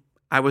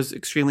 I was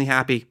extremely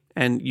happy,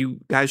 and you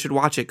guys should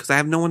watch it because I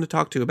have no one to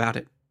talk to about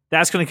it.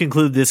 That's going to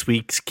conclude this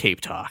week's Cape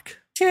Talk.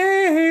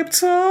 Cape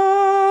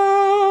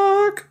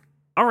Talk.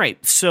 All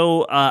right,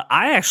 so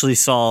I actually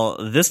saw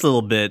this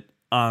little bit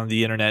on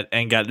the internet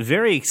and got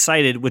very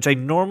excited, which I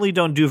normally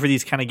don't do for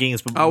these kind of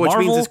games. But Which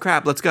Marvel, means it's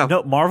crap. Let's go.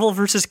 No, Marvel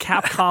vs.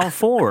 Capcom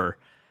 4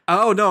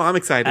 Oh, no, I'm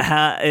excited.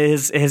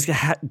 has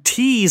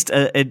teased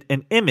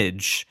an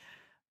image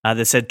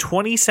that said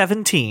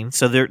 2017.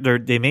 So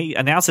they may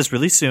announce this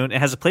really soon. It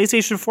has a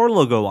PlayStation 4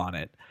 logo on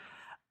it.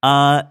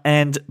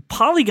 And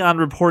Polygon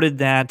reported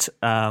that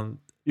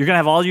you're going to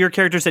have all your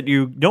characters that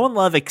you know and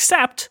love,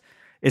 except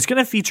it's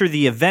going to feature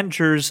the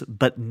Avengers,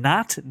 but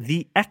not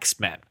the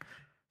X-Men.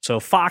 So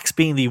Fox,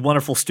 being the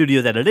wonderful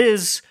studio that it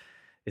is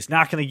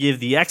not going to give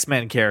the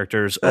X-Men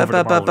characters over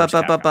to Marvel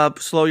vs. Capcom.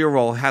 Slow your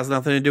roll. It has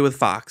nothing to do with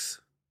Fox.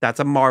 That's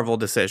a Marvel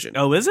decision.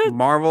 Oh, is it?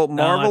 Marvel I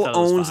thought it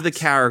was owns the Fox.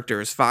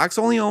 characters. Fox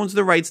only owns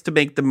the rights to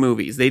make the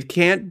movies. They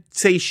can't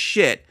say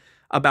shit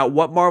about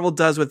what Marvel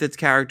does with its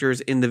characters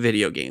in the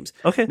video games.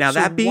 Okay. Now so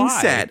that being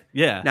why? said,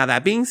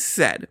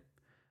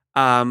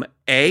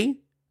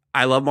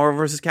 I love Marvel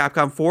vs.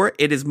 Capcom 4.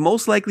 It is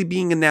most likely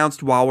being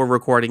announced while we're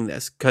recording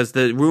this because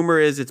the rumor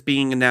is it's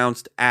being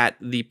announced at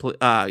the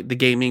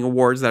gaming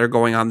awards that are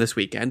going on this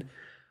weekend.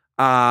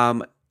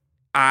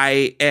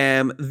 I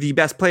am the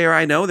best player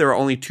I know. There are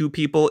only 2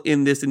 people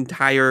in this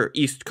entire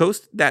East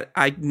Coast that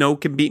I know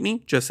can beat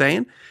me, just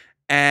saying.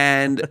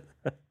 And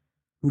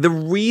the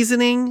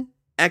reasoning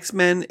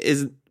X-Men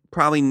is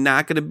probably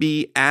not going to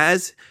be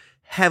as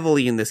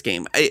heavily in this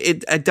game.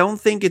 I don't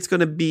think it's going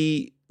to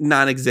be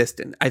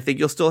non-existent. I think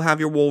you'll still have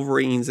your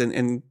Wolverines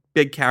and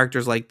big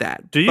characters like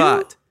that. Do you?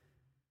 But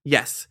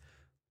yes,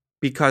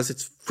 because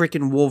it's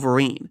freaking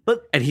Wolverine.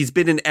 And he's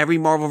been in every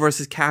Marvel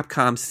vs.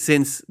 Capcom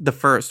since the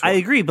first one. I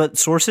agree, but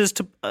sources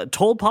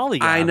told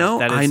Polygon. I know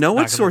that it's what not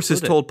gonna sources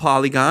include it. told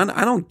Polygon.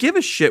 I don't give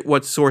a shit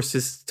what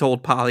sources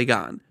told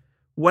Polygon.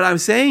 What I'm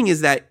saying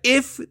is that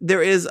if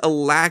there is a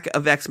lack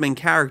of X-Men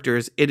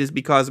characters, it is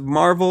because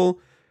Marvel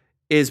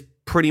is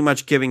pretty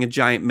much giving a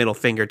giant middle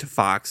finger to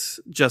Fox,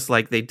 just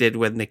like they did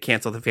when they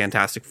canceled the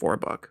Fantastic Four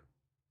book.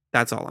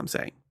 That's all I'm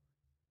saying.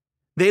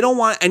 They don't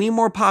want any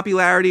more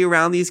popularity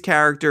around these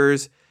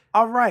characters.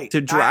 All right.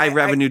 To drive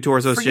revenue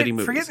towards those shitty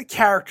movies. Forget the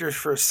characters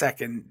for a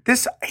second.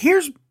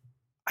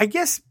 I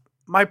guess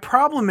my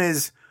problem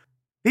is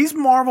these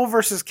Marvel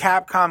vs.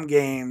 Capcom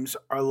games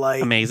are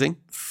like amazing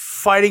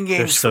fighting They're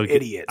games so for good.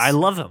 idiots. I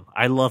love them.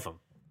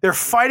 They're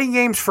fighting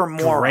games for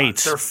morons. Great.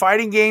 They're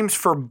fighting games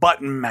for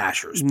button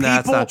mashers.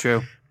 That's not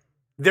true.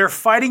 They're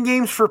fighting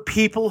games for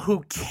people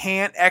who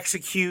can't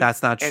execute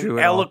That's not true an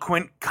at all.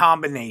 eloquent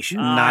combination.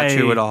 Not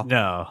true at all.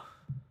 No.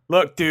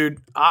 Look, dude,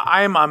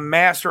 I am a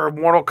master of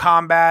Mortal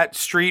Kombat,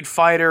 Street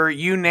Fighter,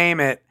 you name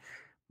it.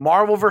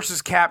 Marvel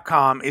vs.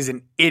 Capcom is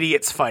an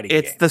idiot's fighting game.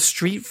 It's the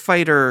Street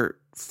Fighter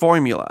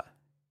formula.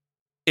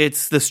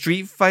 It's the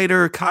Street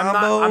Fighter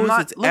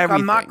combos. It's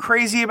everything. I'm not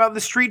crazy about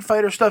the Street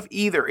Fighter stuff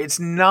either. It's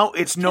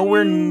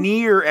nowhere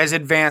near as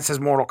advanced as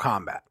Mortal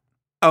Kombat.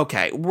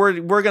 Okay,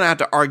 we're gonna have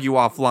to argue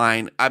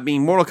offline. I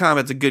mean, Mortal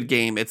Kombat's a good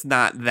game. It's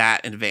not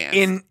that advanced.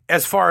 In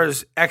as far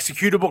as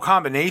executable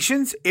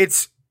combinations,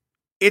 it's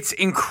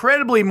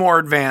incredibly more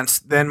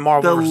advanced than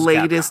Marvel the vs.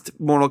 latest Capcom.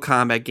 Mortal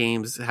Kombat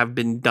games have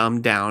been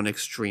dumbed down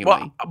extremely.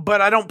 Well,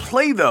 but I don't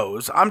play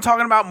those. I'm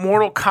talking about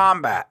Mortal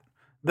Kombat.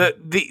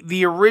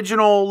 The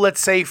original, let's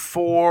say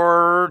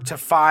 4 to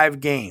 5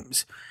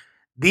 games.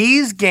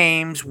 These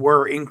games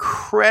were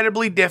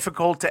incredibly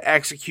difficult to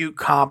execute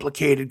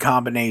complicated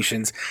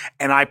combinations,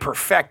 and I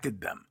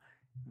perfected them.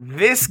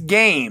 This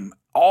game,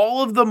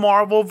 all of the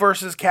Marvel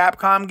vs.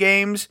 Capcom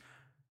games,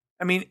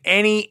 I mean,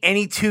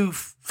 any 2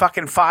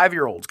 fucking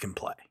 5-year-olds can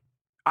play.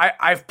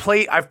 I've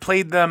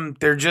played them.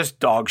 They're just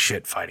dog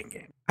shit fighting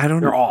games.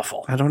 They're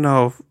awful. I don't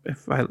know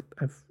if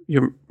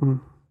you're.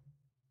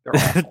 They're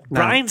awful.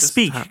 Brian,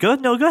 speak. Go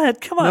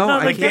ahead. Come on. No,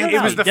 I Like, can't.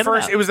 it was the Get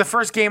first. out. It was the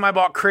first game I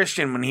bought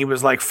Christian when he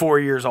was like 4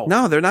 years old.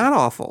 No, they're not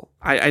awful.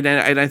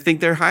 I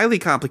think they're highly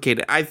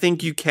complicated. I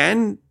think you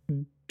can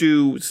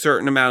do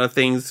certain amount of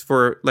things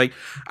for like.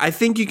 I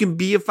think you can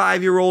be a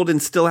 5-year-old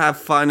and still have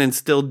fun and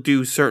still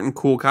do certain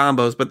cool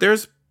combos. But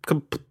there's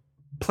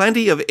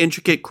plenty of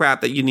intricate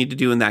crap that you need to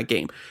do in that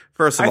game.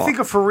 First of all, I think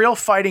a for real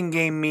fighting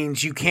game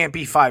means you can't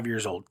be 5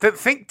 years old.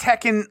 Think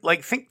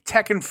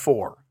Tekken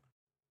 4.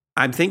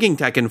 I'm thinking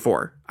Tekken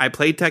 4. I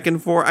played Tekken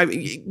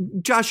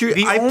 4. Josh,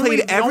 I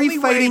played every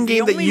fighting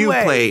game that you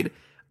played.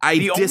 I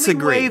disagree.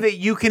 The only way that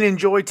you can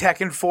enjoy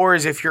Tekken 4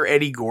 is if you're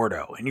Eddie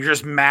Gordo and you're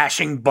just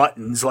mashing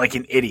buttons like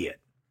an idiot.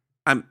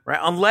 Right?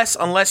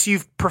 Unless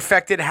you've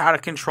perfected how to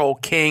control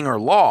King or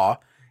Law,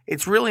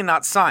 it's really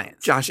not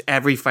science. Josh,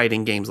 every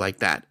fighting game's like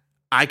that.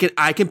 I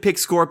can pick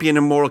Scorpion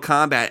in Mortal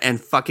Kombat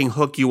and fucking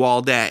hook you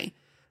all day.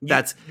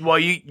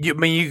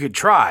 You could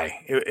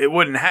try. It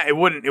wouldn't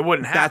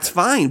happen. That's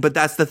fine, but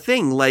that's the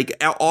thing.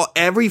 Like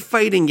every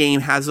fighting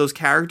game has those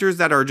characters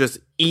that are just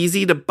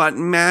easy to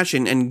button mash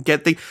and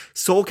get the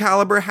Soul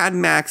Calibur had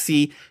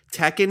Maxi,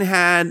 Tekken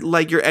had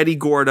like your Eddie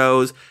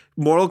Gordos,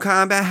 Mortal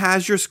Kombat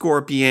has your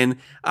Scorpion,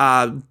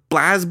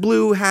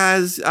 BlazBlue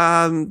has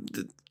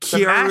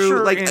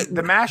Kyoru,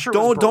 the Masher.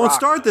 Don't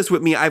start this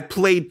with me. I've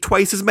played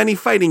twice as many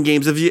fighting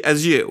games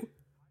as you.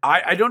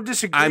 I don't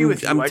disagree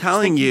with you. I'm I just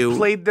telling think you,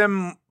 played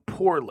them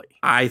poorly.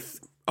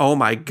 Oh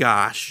my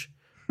gosh.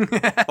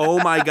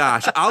 Oh my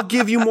gosh. I'll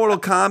give you Mortal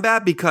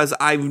Kombat because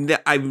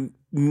I've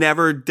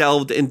never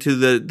delved into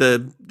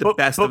the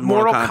best of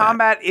Mortal Kombat. But Mortal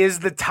Kombat is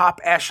the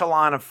top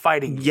echelon of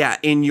fighting. Yeah,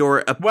 in your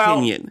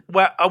opinion.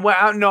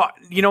 Well, no.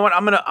 You know what?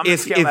 I'm gonna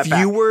scale that back.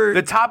 You were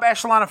the top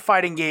echelon of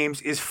fighting games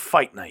is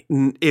Fight Night.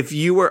 If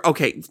you were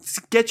okay,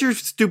 get your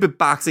stupid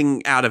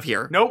boxing out of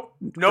here. Nope.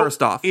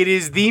 First off, it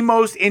is the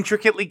most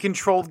intricately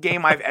controlled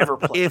game I've ever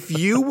played. If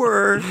you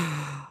were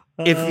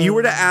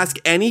to ask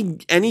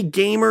any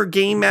gamer,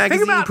 game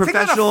magazine, professional, think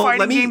about a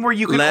fighting game where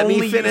you can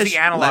only use the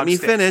analog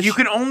sticks. You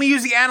can only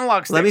use the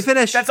analog sticks. Let me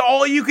finish. That's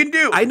all you can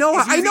do. I know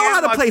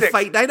how to play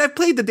Fight Night. I've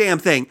played the damn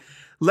thing.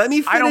 Let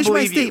me finish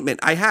my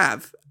statement. I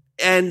have.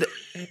 And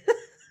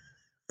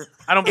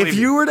I don't believe if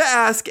you were to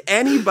ask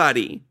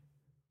anybody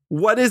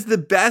what is the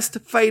best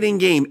fighting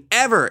game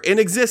ever in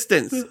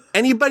existence,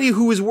 anybody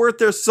who is worth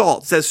their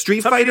salt says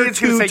Street Fighter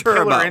 2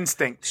 Turbo. Killer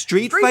Instinct.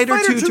 Street Fighter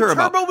 2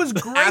 Turbo was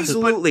great.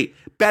 Absolutely.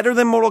 Better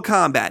than Mortal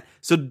Kombat.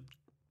 So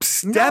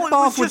step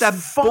off with that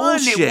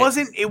bullshit.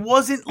 It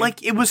wasn't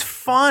like it was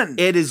fun.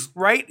 It is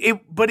right.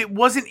 But it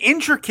wasn't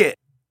intricate.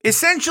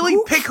 Essentially,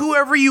 pick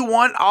whoever you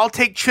want. I'll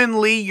take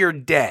Chun-Li. You're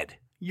dead.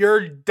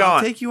 You're done.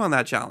 I'll take you on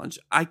that challenge.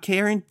 I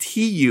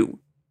guarantee you.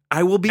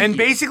 I will be. And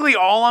basically,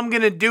 all I'm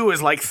gonna do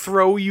is like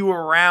throw you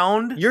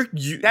around.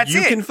 That's it.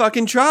 You can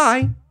fucking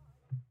try.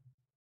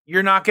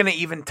 You're not gonna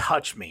even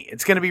touch me.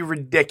 It's gonna be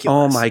ridiculous.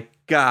 Oh my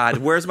god!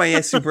 Where's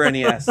my Super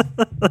NES?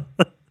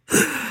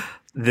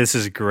 This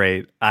is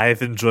great.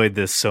 I've enjoyed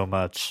this so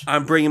much.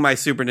 I'm bringing my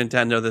Super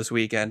Nintendo this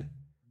weekend.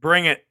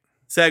 Bring it.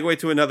 Segue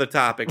to another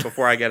topic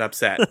before I get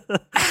upset.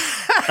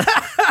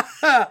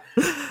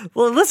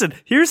 Well, listen,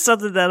 here's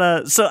something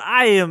that so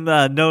I am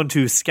known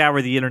to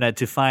scour the internet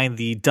to find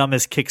the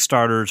dumbest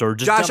Kickstarters or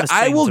just Josh, dumbest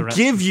I things will around.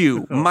 give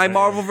you my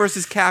Marvel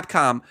vs.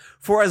 Capcom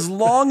for as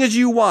long as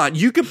you want.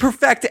 You can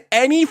perfect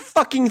any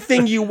fucking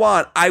thing you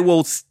want. I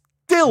will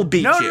still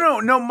beat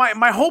you. No.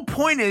 My whole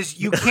point is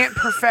you can't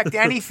perfect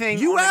anything.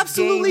 You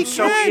absolutely can.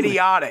 So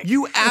idiotic.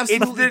 You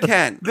absolutely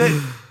can.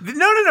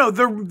 No.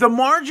 The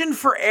margin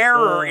for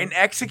error in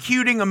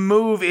executing a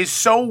move is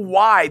so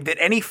wide that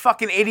any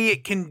fucking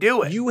idiot can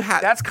do it.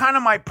 That's kind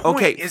of my point.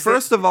 Okay,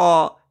 first of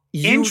all,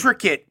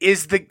 intricate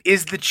is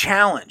the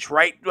challenge,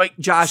 right? Like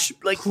Josh,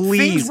 like please,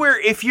 things where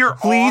if you're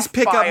please off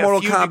pick by up Mortal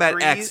a few Kombat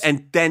degrees, X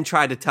and then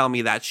try to tell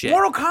me that shit.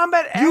 Mortal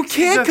Kombat X. You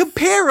can't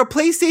compare a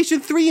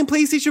PlayStation 3 and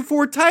PlayStation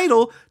 4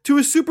 title to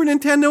a Super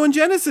Nintendo and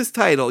Genesis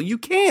title. You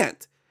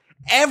can't.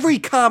 Every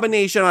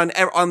combination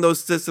on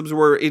those systems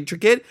were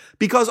intricate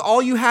because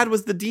all you had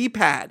was the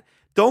D-pad.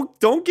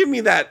 Don't give me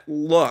that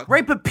look.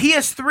 Right, but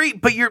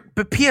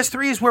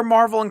PS3 is where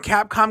Marvel and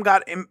Capcom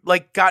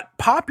got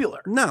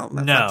popular. No,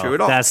 that's not true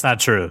at all. That's not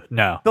true.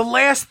 No. The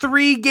last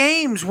 3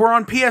 games were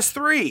on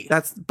PS3.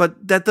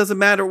 But that doesn't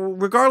matter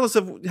regardless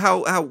of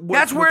how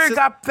that's where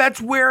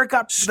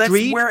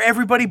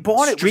everybody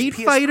bought it. Street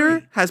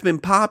Fighter has been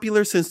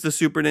popular since the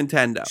Super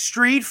Nintendo.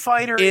 Street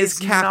Fighter is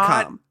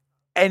Capcom.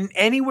 Not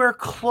anywhere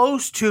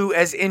close to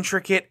as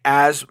intricate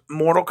as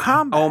Mortal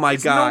Kombat. Oh my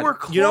god. Nowhere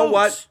close. You know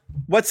what?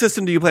 What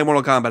system do you play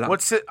Mortal Kombat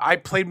on? I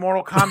played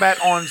Mortal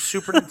Kombat on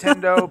Super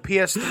Nintendo,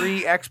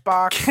 PS3,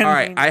 Xbox. All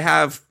right, I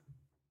have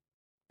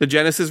the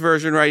Genesis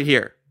version right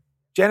here.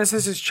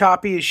 Genesis is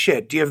choppy as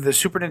shit. Do you have the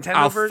Super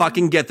Nintendo version? I'll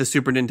fucking get the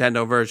Super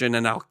Nintendo version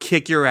and I'll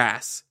kick your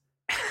ass.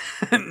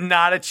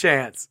 Not a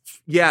chance.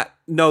 Yeah,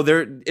 no,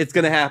 it's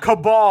going to happen.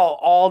 Cabal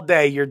all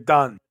day, you're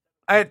done.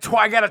 I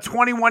got a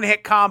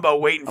 21-hit combo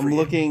waiting for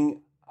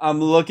you. I'm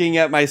looking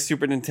at my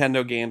Super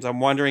Nintendo games. I'm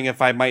wondering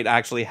if I might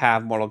actually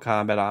have Mortal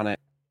Kombat on it.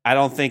 I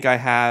don't think I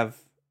have.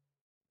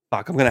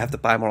 Fuck, I'm going to have to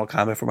buy Mortal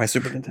Kombat for my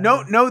Super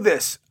Nintendo. Know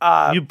this.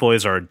 You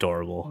boys are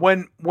adorable.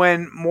 When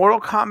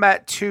Mortal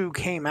Kombat 2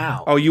 came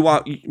out. Oh, you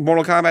want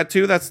Mortal Kombat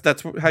 2? That's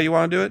how you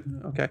want to do it?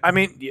 Okay. I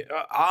mean,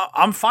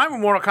 I'm fine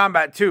with Mortal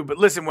Kombat 2, but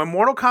listen, when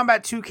Mortal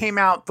Kombat 2 came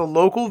out, the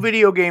local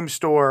video game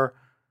store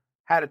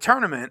had a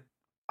tournament.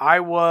 I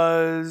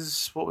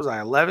was,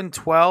 11,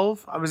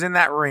 12? I was in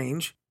that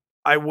range.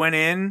 I went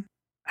in,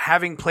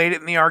 having played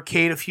it in the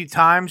arcade a few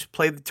times,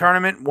 played the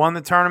tournament, won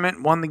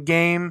the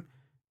game,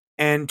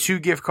 and 2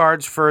 gift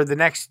cards for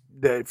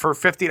for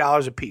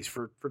 $50 a piece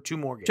for 2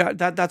 more games.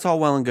 That's all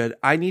well and good.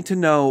 I need to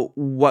know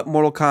what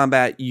Mortal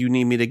Kombat you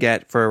need me to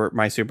get for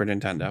my Super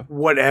Nintendo.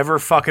 Whatever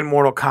fucking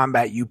Mortal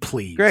Kombat you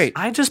please. Great.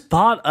 I just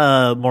bought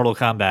Mortal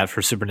Kombat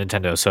for Super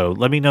Nintendo, so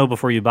let me know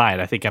before you buy it.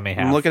 I think I may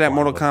have. I'm looking at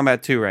Mortal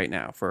Kombat 2 right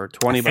now for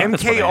 $20.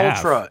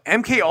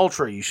 MK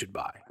Ultra you should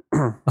buy.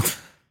 Can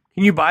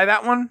you buy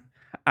that one?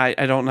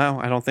 I don't know.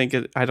 I don't think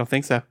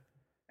so.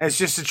 It's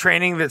just a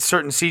training that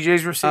certain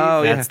CJs receive.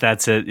 Oh, yeah.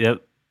 That's it.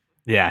 Yep.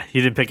 Yeah, he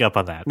didn't pick up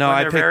on that.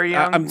 No, very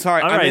young. I'm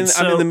sorry. All I'm right,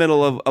 in the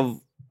middle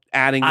of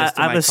adding this to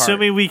my I'm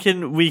assuming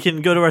cart. we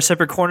can go to our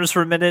separate corners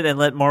for a minute and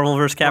let Marvel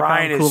vs. Capcom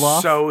Brian cool is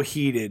off. so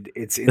heated.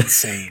 It's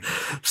insane.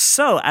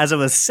 So, as I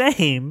was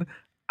saying,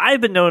 I've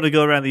been known to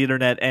go around the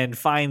internet and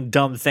find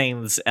dumb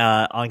things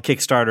on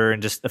Kickstarter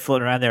and just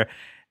floating around there.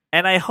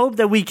 And I hope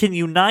that we can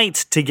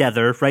unite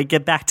together, right?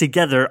 Get back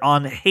together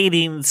on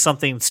hating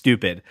something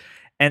stupid.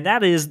 And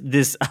that is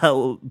this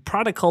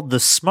product called the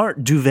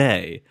Smart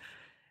Duvet.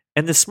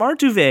 And the Smart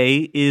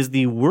Duvet is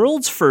the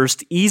world's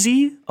first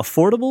easy,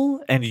 affordable,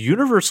 and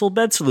universal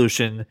bed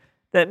solution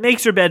that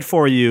makes your bed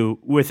for you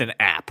with an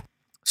app.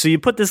 So you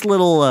put this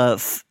little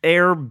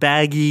air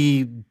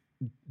baggy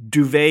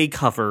duvet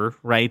cover,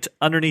 right,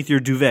 underneath your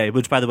duvet,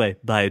 which, by the way,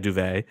 buy a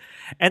duvet,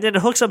 and then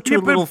it hooks up to a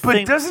little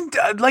thing. But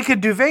doesn't, like, a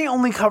duvet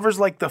only covers,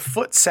 like, the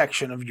foot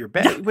section of your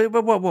bed. Wait,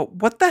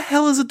 what the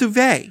hell is a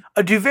duvet?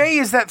 A duvet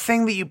is that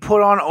thing that you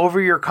put on over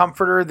your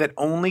comforter that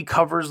only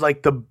covers,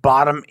 like, the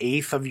bottom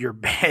eighth of your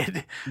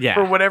bed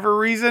for whatever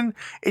reason.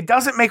 It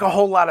doesn't make a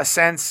whole lot of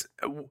sense.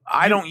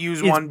 I don't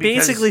use one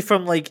because... basically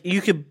from, like, you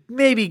could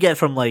maybe get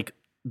from, like,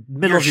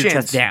 middle of your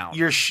chest down.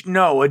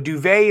 No, a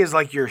duvet is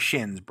like your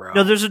shins, bro.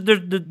 No, this is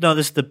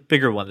the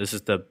bigger one. This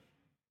is the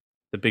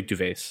big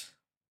duvets.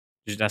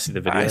 Did you not see the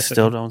video? I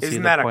still don't see the point.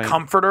 Isn't that a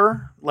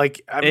comforter?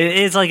 Like, I mean, it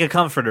is like a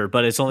comforter,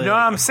 but it's only. No,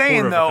 like I'm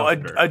saying though,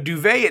 a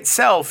duvet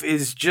itself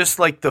is just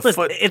like the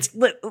foot.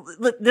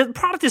 The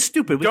product is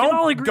stupid. We can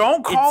all agree.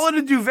 Don't call it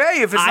a duvet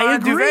if it's not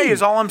a duvet.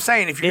 Is all I'm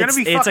saying. If you're gonna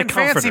be fucking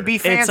fancy, be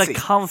fancy. It's a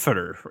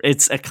comforter.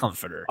 It's a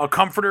comforter. A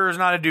comforter is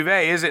not a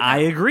duvet, is it? I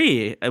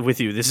agree with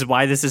you. This is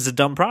why this is a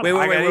dumb product.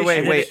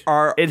 Wait.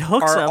 Are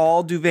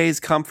all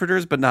duvets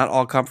comforters, but not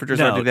all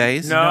comforters are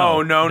duvets?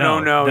 No.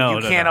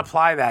 You can't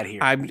apply that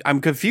here.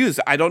 I'm confused.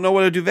 I don't know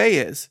what a duvet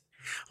is.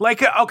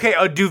 Like,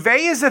 a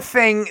duvet is a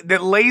thing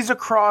that lays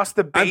across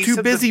the base of the bed. I'm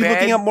too busy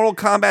looking up Mortal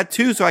Kombat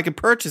 2 so I can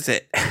purchase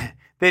it.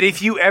 That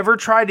if you ever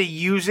try to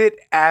use it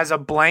as a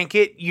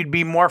blanket, you'd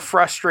be more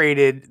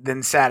frustrated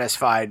than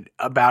satisfied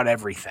about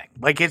everything.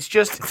 Like, it's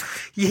just...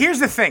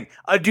 Here's the thing.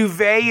 A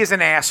duvet is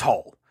an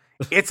asshole.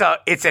 It's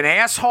an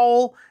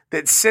asshole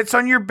that sits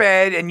on your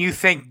bed and you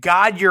think,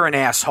 God, you're an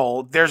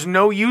asshole. There's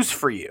no use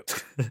for you.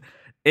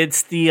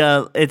 It's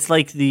it's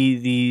like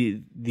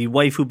the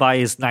wife who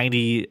buys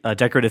 90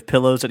 decorative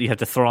pillows that you have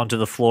to throw onto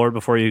the floor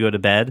before you go to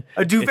bed.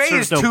 A duvet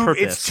is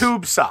it's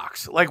tube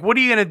socks. Like, what are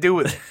you gonna do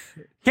with it?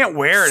 Can't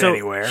wear it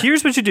anywhere.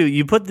 Here's what you do: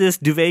 you put this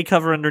duvet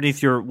cover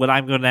underneath your what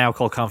I'm going to now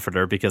call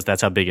comforter because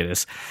that's how big it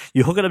is.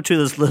 You hook it up to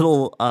this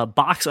little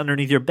box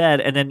underneath your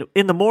bed, and then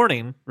in the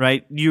morning,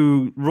 right,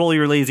 you roll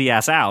your lazy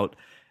ass out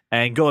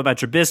and go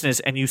about your business,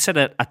 and you set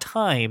a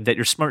time that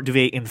your Smart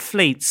Duvet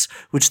inflates,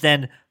 which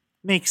then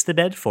makes the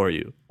bed for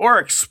you. Or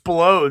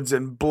explodes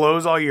and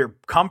blows all your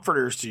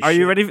comforters to shit. Are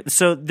you ready?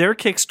 So their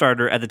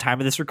Kickstarter at the time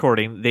of this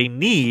recording, they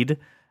need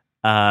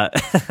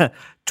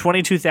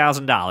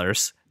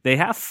 $22,000. They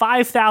have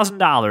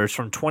 $5,000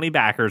 from 20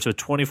 backers with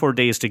 24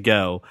 days to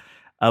go.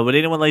 Would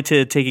anyone like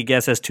to take a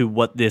guess as to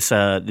what this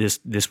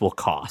will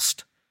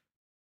cost?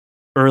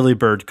 Early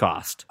bird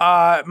cost.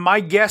 My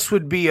guess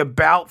would be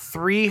about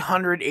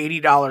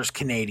 $380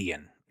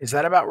 Canadian. Is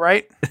that about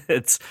right?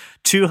 It's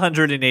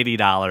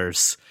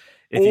 $280.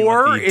 If you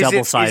want the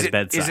double-sized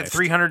bed size. Is it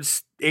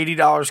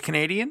 $380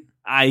 Canadian?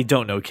 I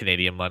don't know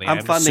Canadian money.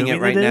 I'm funding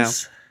it right now.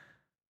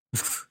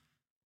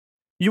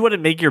 You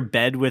wouldn't make your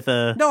bed with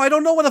a... No, I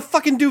don't know what a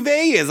fucking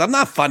duvet is. I'm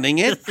not funding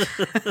it.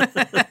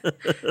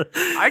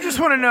 I just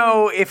want to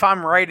know if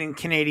I'm right in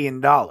Canadian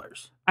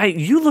dollars.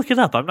 You look it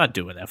up. I'm not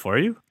doing that for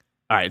you.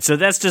 All right, so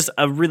that's just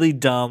a really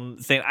dumb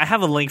thing. I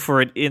have a link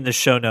for it in the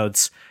show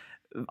notes.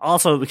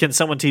 Also, can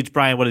someone teach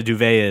Brian what a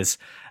duvet is?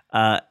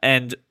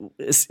 And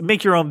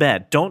make your own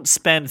bed. Don't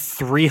spend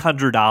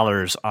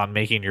 $300 on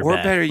making your bed. Or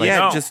better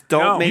yet, just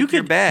don't make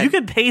your bed. You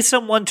could pay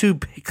someone to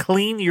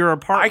clean your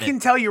apartment. I can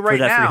tell you right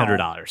now, for that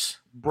 $300.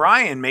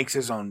 Brian makes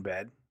his own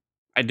bed.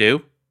 I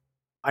do.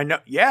 I know.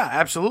 Yeah,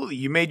 absolutely.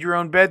 You made your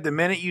own bed the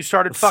minute you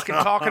started fucking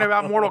talking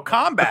about Mortal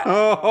Kombat.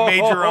 Made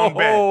your own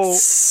bed.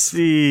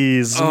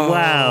 Jeez.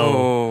 Wow.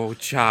 Oh,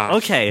 Josh.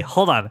 Okay,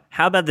 hold on.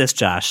 How about this,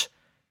 Josh?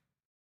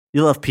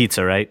 You love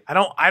pizza, right? I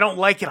don't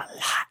like it a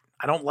lot.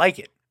 I don't like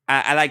it.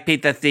 I like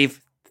pizza,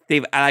 Steve.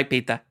 Steve, I like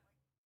pizza.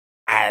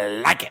 I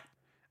like it.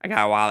 I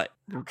got a wallet.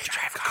 We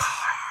drive a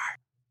car.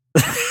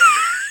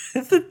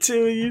 The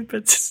two of you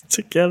bitches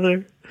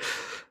together.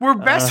 We're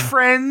best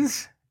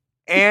friends,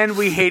 and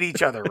we hate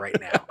each other right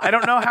now. I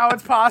don't know how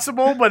it's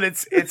possible, but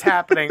it's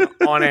happening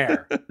on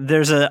air.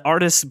 There's an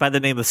artist by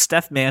the name of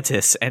Steph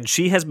Mantis, and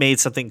she has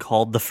made something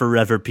called the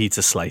Forever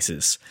Pizza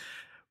Slices,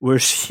 where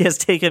she has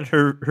taken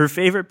her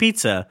favorite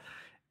pizza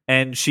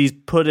and she's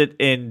put it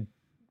in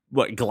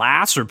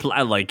glass or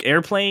like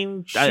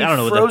airplane? I don't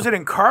know. She froze it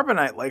in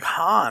carbonite like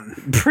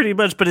Han. Pretty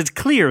much, but it's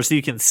clear so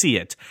you can see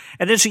it.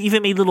 And then she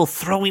even made little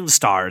throwing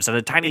stars and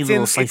a tiny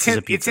little slices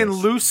of pizza. It's in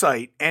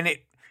lucite, and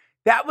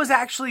that was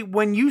actually,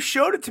 when you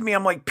showed it to me,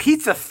 I'm like,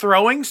 pizza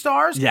throwing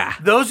stars? Yeah.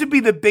 Those would be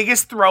the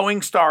biggest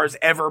throwing stars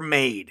ever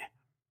made.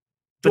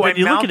 Do I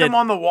mount them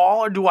on the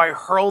wall or do I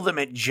hurl them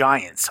at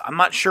giants? I'm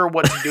not sure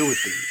what to do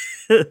with these.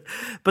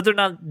 But they're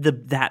not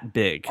that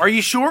big. Are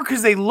you sure?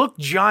 Because they look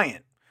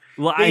giant.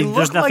 Well,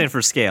 there's nothing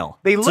for scale.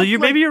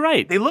 Maybe you're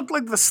right. They look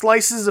like the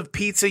slices of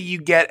pizza you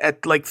get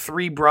at like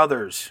Three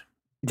Brothers.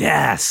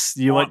 Yes,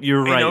 you're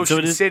right. In Ocean So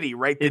it is, City,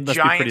 right? The it must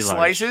be giant pretty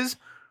large. slices.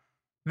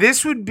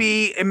 This would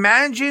be,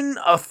 imagine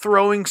a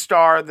throwing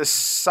star the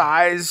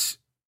size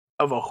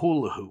of a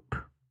hula hoop.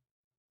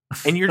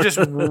 And you're just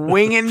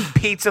winging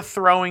pizza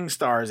throwing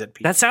stars at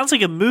people. That sounds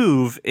like a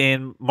move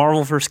in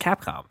Marvel vs.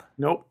 Capcom.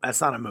 Nope, that's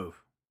not a move.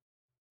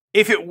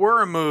 If it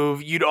were a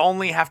move, you'd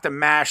only have to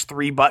mash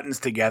 3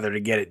 buttons together to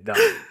get it done.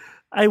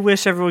 I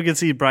wish everyone could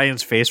see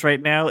Brian's face right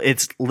now.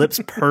 It's lips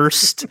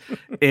pursed.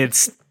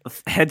 It's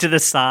head to the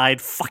side,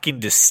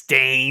 fucking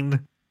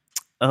disdain.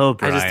 Oh,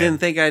 Brian. I just didn't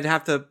think I'd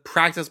have to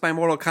practice my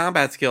Mortal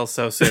Kombat skills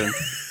so soon.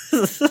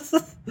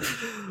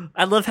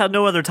 I love how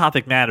no other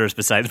topic matters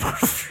besides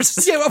Marvel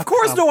vs. Yeah, of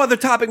course no other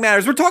topic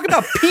matters. We're talking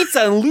about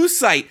pizza and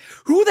Lucite.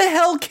 Who the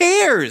hell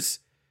cares?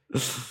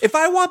 If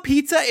I want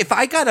pizza, if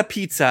I got a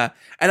pizza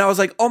and I was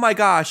like, oh my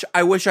gosh,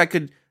 I wish I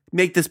could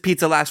make this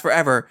pizza last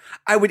forever,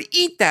 I would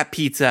eat that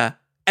pizza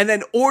and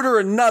then order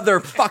another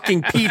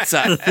fucking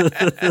pizza.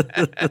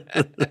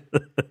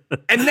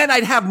 And then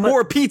I'd have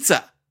more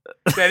pizza.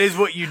 That is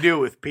what you do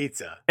with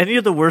pizza. And you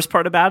know the worst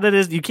part about it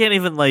is you can't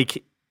even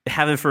like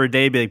have it for a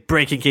day and be like,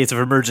 break in case of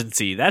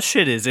emergency. That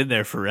shit is in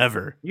there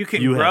forever. You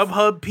can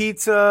Grubhub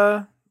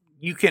pizza.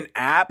 You can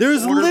app.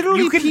 There's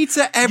literally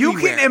pizza everywhere.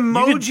 You can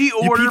emoji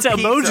order pizza.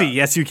 Emoji,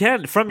 yes, you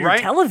can from your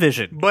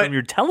television. But from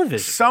your television,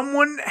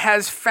 someone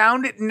has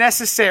found it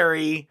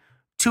necessary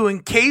to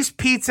encase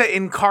pizza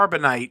in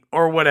carbonite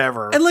or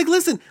whatever. And like,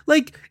 listen,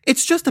 like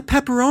it's just a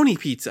pepperoni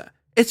pizza.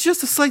 It's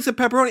just a slice of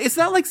pepperoni. It's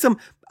not like some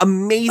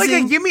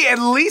amazing. Like, at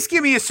least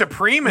give me a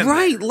Supreme in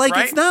right, there, like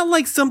right? It's not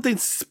like something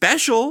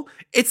special.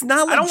 It's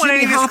not like I don't want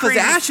Jimmy any of this Hoffa's crazy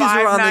ashes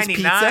are on this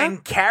pizza.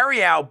 $5.99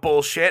 carry out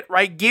bullshit,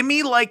 right? Give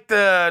me like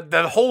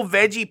the whole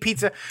veggie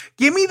pizza.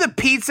 Give me the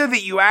pizza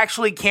that you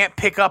actually can't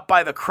pick up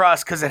by the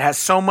crust because it has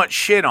so much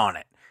shit on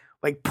it.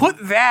 Like, put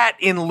that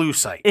in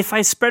Lucite. If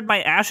I spread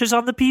my ashes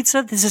on the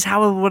pizza, this is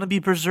how I want to be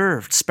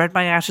preserved. Spread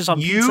my ashes on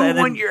pizza. You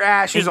want your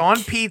ashes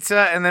on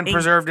pizza and then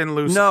preserved in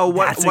Lucite. No,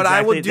 what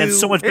I would do. That's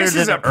so much better this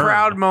is than a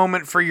proud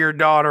moment for your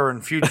daughter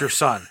and future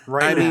son,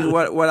 right? I mean,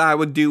 what I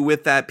would do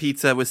with that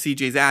pizza with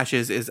CJ's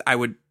ashes is I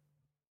would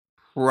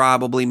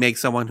probably make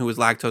someone who is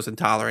lactose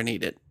intolerant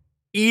eat it.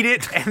 Eat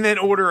it and then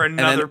order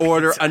another pizza.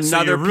 Order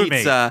another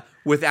pizza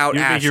without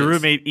ashes. Make your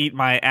roommate eat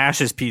my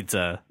ashes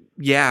pizza.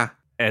 Yeah.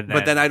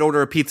 But then I'd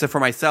order a pizza for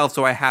myself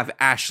so I have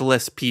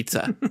ashless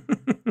pizza.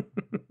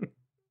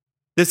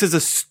 This is a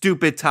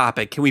stupid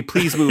topic. Can we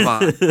please move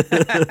on?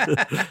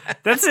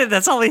 That's it.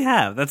 That's all we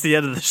have. That's the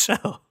end of the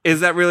show.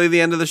 Is that really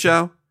the end of the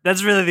show?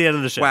 That's really the end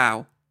of the show.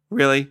 Wow.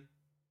 Really?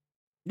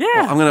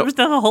 Yeah. There's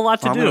not a whole lot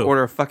to do. I'm going to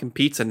order a fucking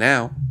pizza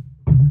now.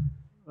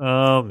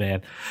 Oh,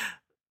 man.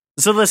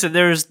 So listen,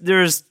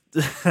 there's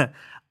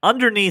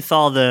underneath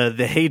all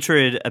the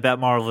hatred about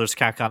Marvel vs.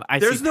 Capcom,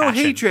 There's no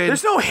hatred.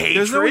 There's no hatred.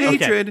 There's no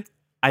hatred. Okay.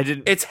 I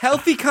didn't. It's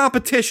healthy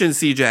competition,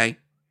 CJ.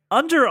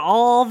 Under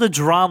all the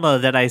drama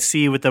that I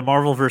see with the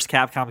Marvel vs.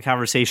 Capcom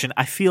conversation,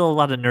 I feel a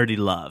lot of nerdy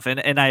love,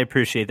 and I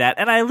appreciate that.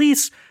 And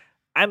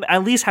I'm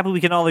at least happy we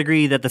can all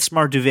agree that the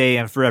Smart Duvet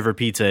and Forever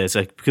Pizza is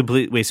a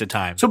complete waste of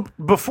time. So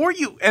before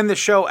you end the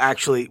show,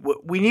 actually,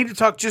 we need to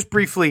talk just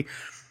briefly.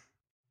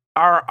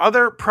 Our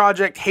other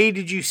project, Hey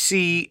Did You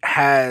See,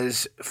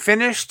 has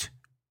finished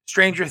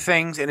Stranger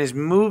Things and has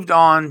moved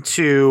on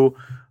to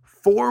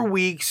 4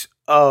 weeks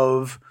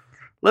of,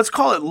 let's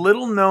call it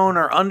little known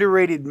or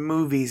underrated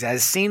movies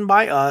as seen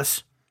by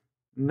us,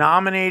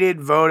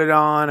 nominated, voted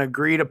on,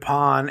 agreed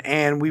upon,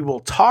 and we will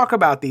talk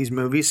about these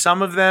movies.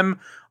 Some of them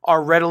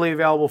are readily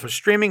available for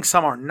streaming,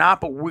 some are not,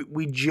 but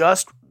we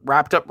just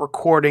wrapped up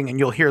recording, and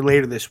you'll hear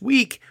later this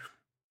week,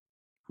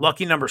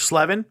 Lucky Number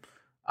 11.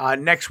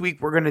 Next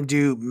week, we're going to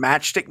do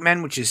Matchstick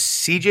Men, which is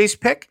CJ's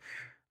pick,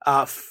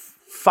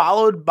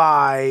 followed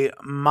by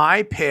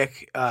my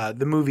pick,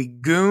 the movie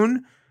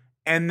Goon,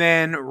 and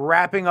then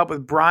wrapping up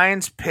with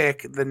Brian's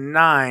pick, The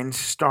Nines,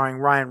 starring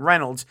Ryan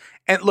Reynolds.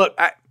 And look,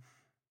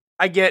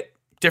 I get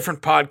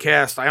different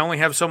podcasts. I only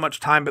have so much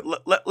time, but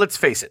let's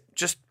face it,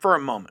 just for a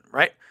moment,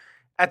 right?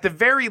 At the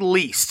very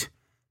least,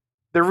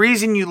 the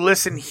reason you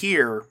listen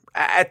here,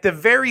 at the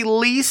very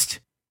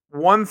least,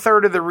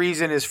 1/3 of the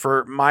reason is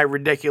for my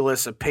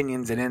ridiculous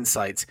opinions and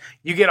insights.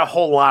 You get a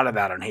whole lot of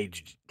that on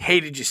Hey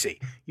Did You See?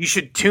 You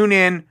should tune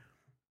in,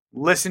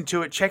 listen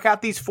to it, check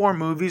out these 4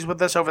 movies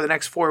with us over the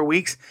next 4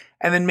 weeks,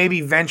 and then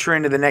maybe venture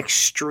into the next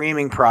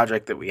streaming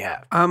project that we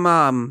have. I'm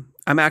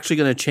actually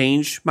going to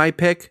change my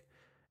pick.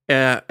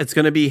 It's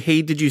going to be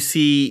Hey Did You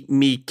See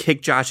Me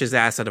Kick Josh's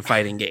ass at a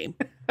fighting game?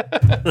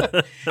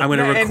 I'm going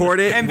to record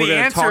it. And we're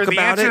going to talk about it.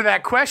 The answer to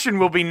that question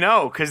will be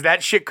no, because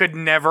that shit could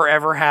never,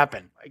 ever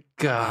happen.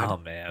 God. Oh,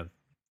 man.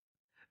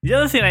 The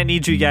other thing I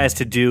need you guys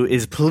to do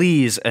is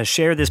please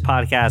share this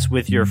podcast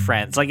with your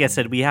friends. Like I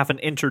said, we have an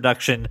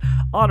introduction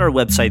on our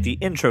website, the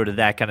intro to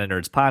That Kind of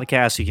Nerds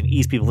podcast. So you can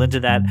ease people into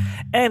that.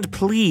 And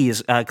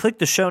please click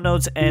the show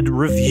notes and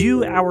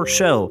review our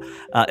show.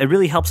 It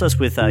really helps us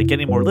with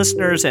getting more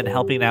listeners and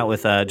helping out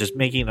with just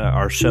making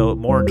our show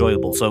more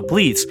enjoyable. So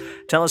please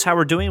tell us how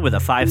we're doing with a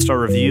 5-star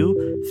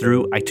review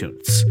through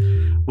iTunes.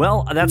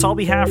 Well, that's all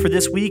we have for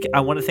this week. I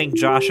want to thank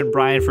Josh and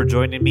Brian for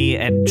joining me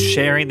and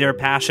sharing their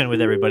passion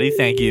with everybody.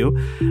 Thank you.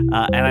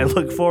 And I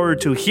look forward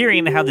to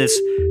hearing how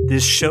this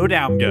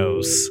showdown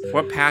goes.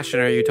 What passion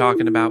are you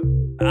talking about?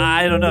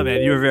 I don't know,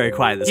 man. You were very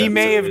quiet this He episode.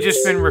 may have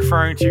just been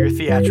referring to your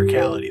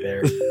theatricality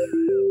there.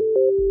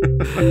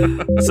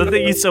 So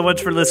thank you so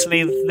much for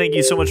listening. Thank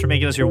you so much for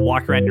making us your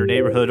walk around your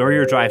neighborhood or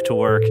your drive to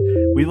work.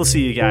 We will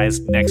see you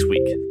guys next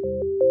week.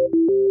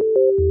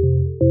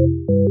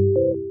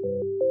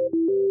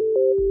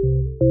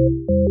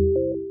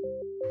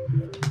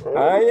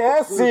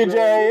 Yes,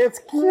 CJ, it's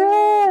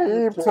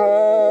Cape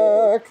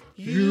Talk.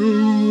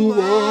 You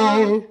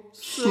are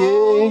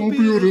so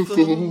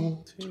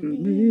beautiful to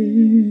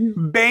me.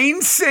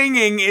 Bane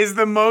singing is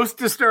the most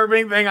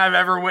disturbing thing I've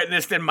ever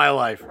witnessed in my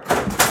life.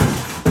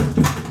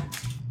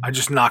 I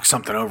just knocked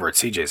something over at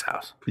CJ's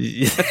house.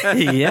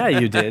 Yeah,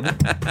 you did.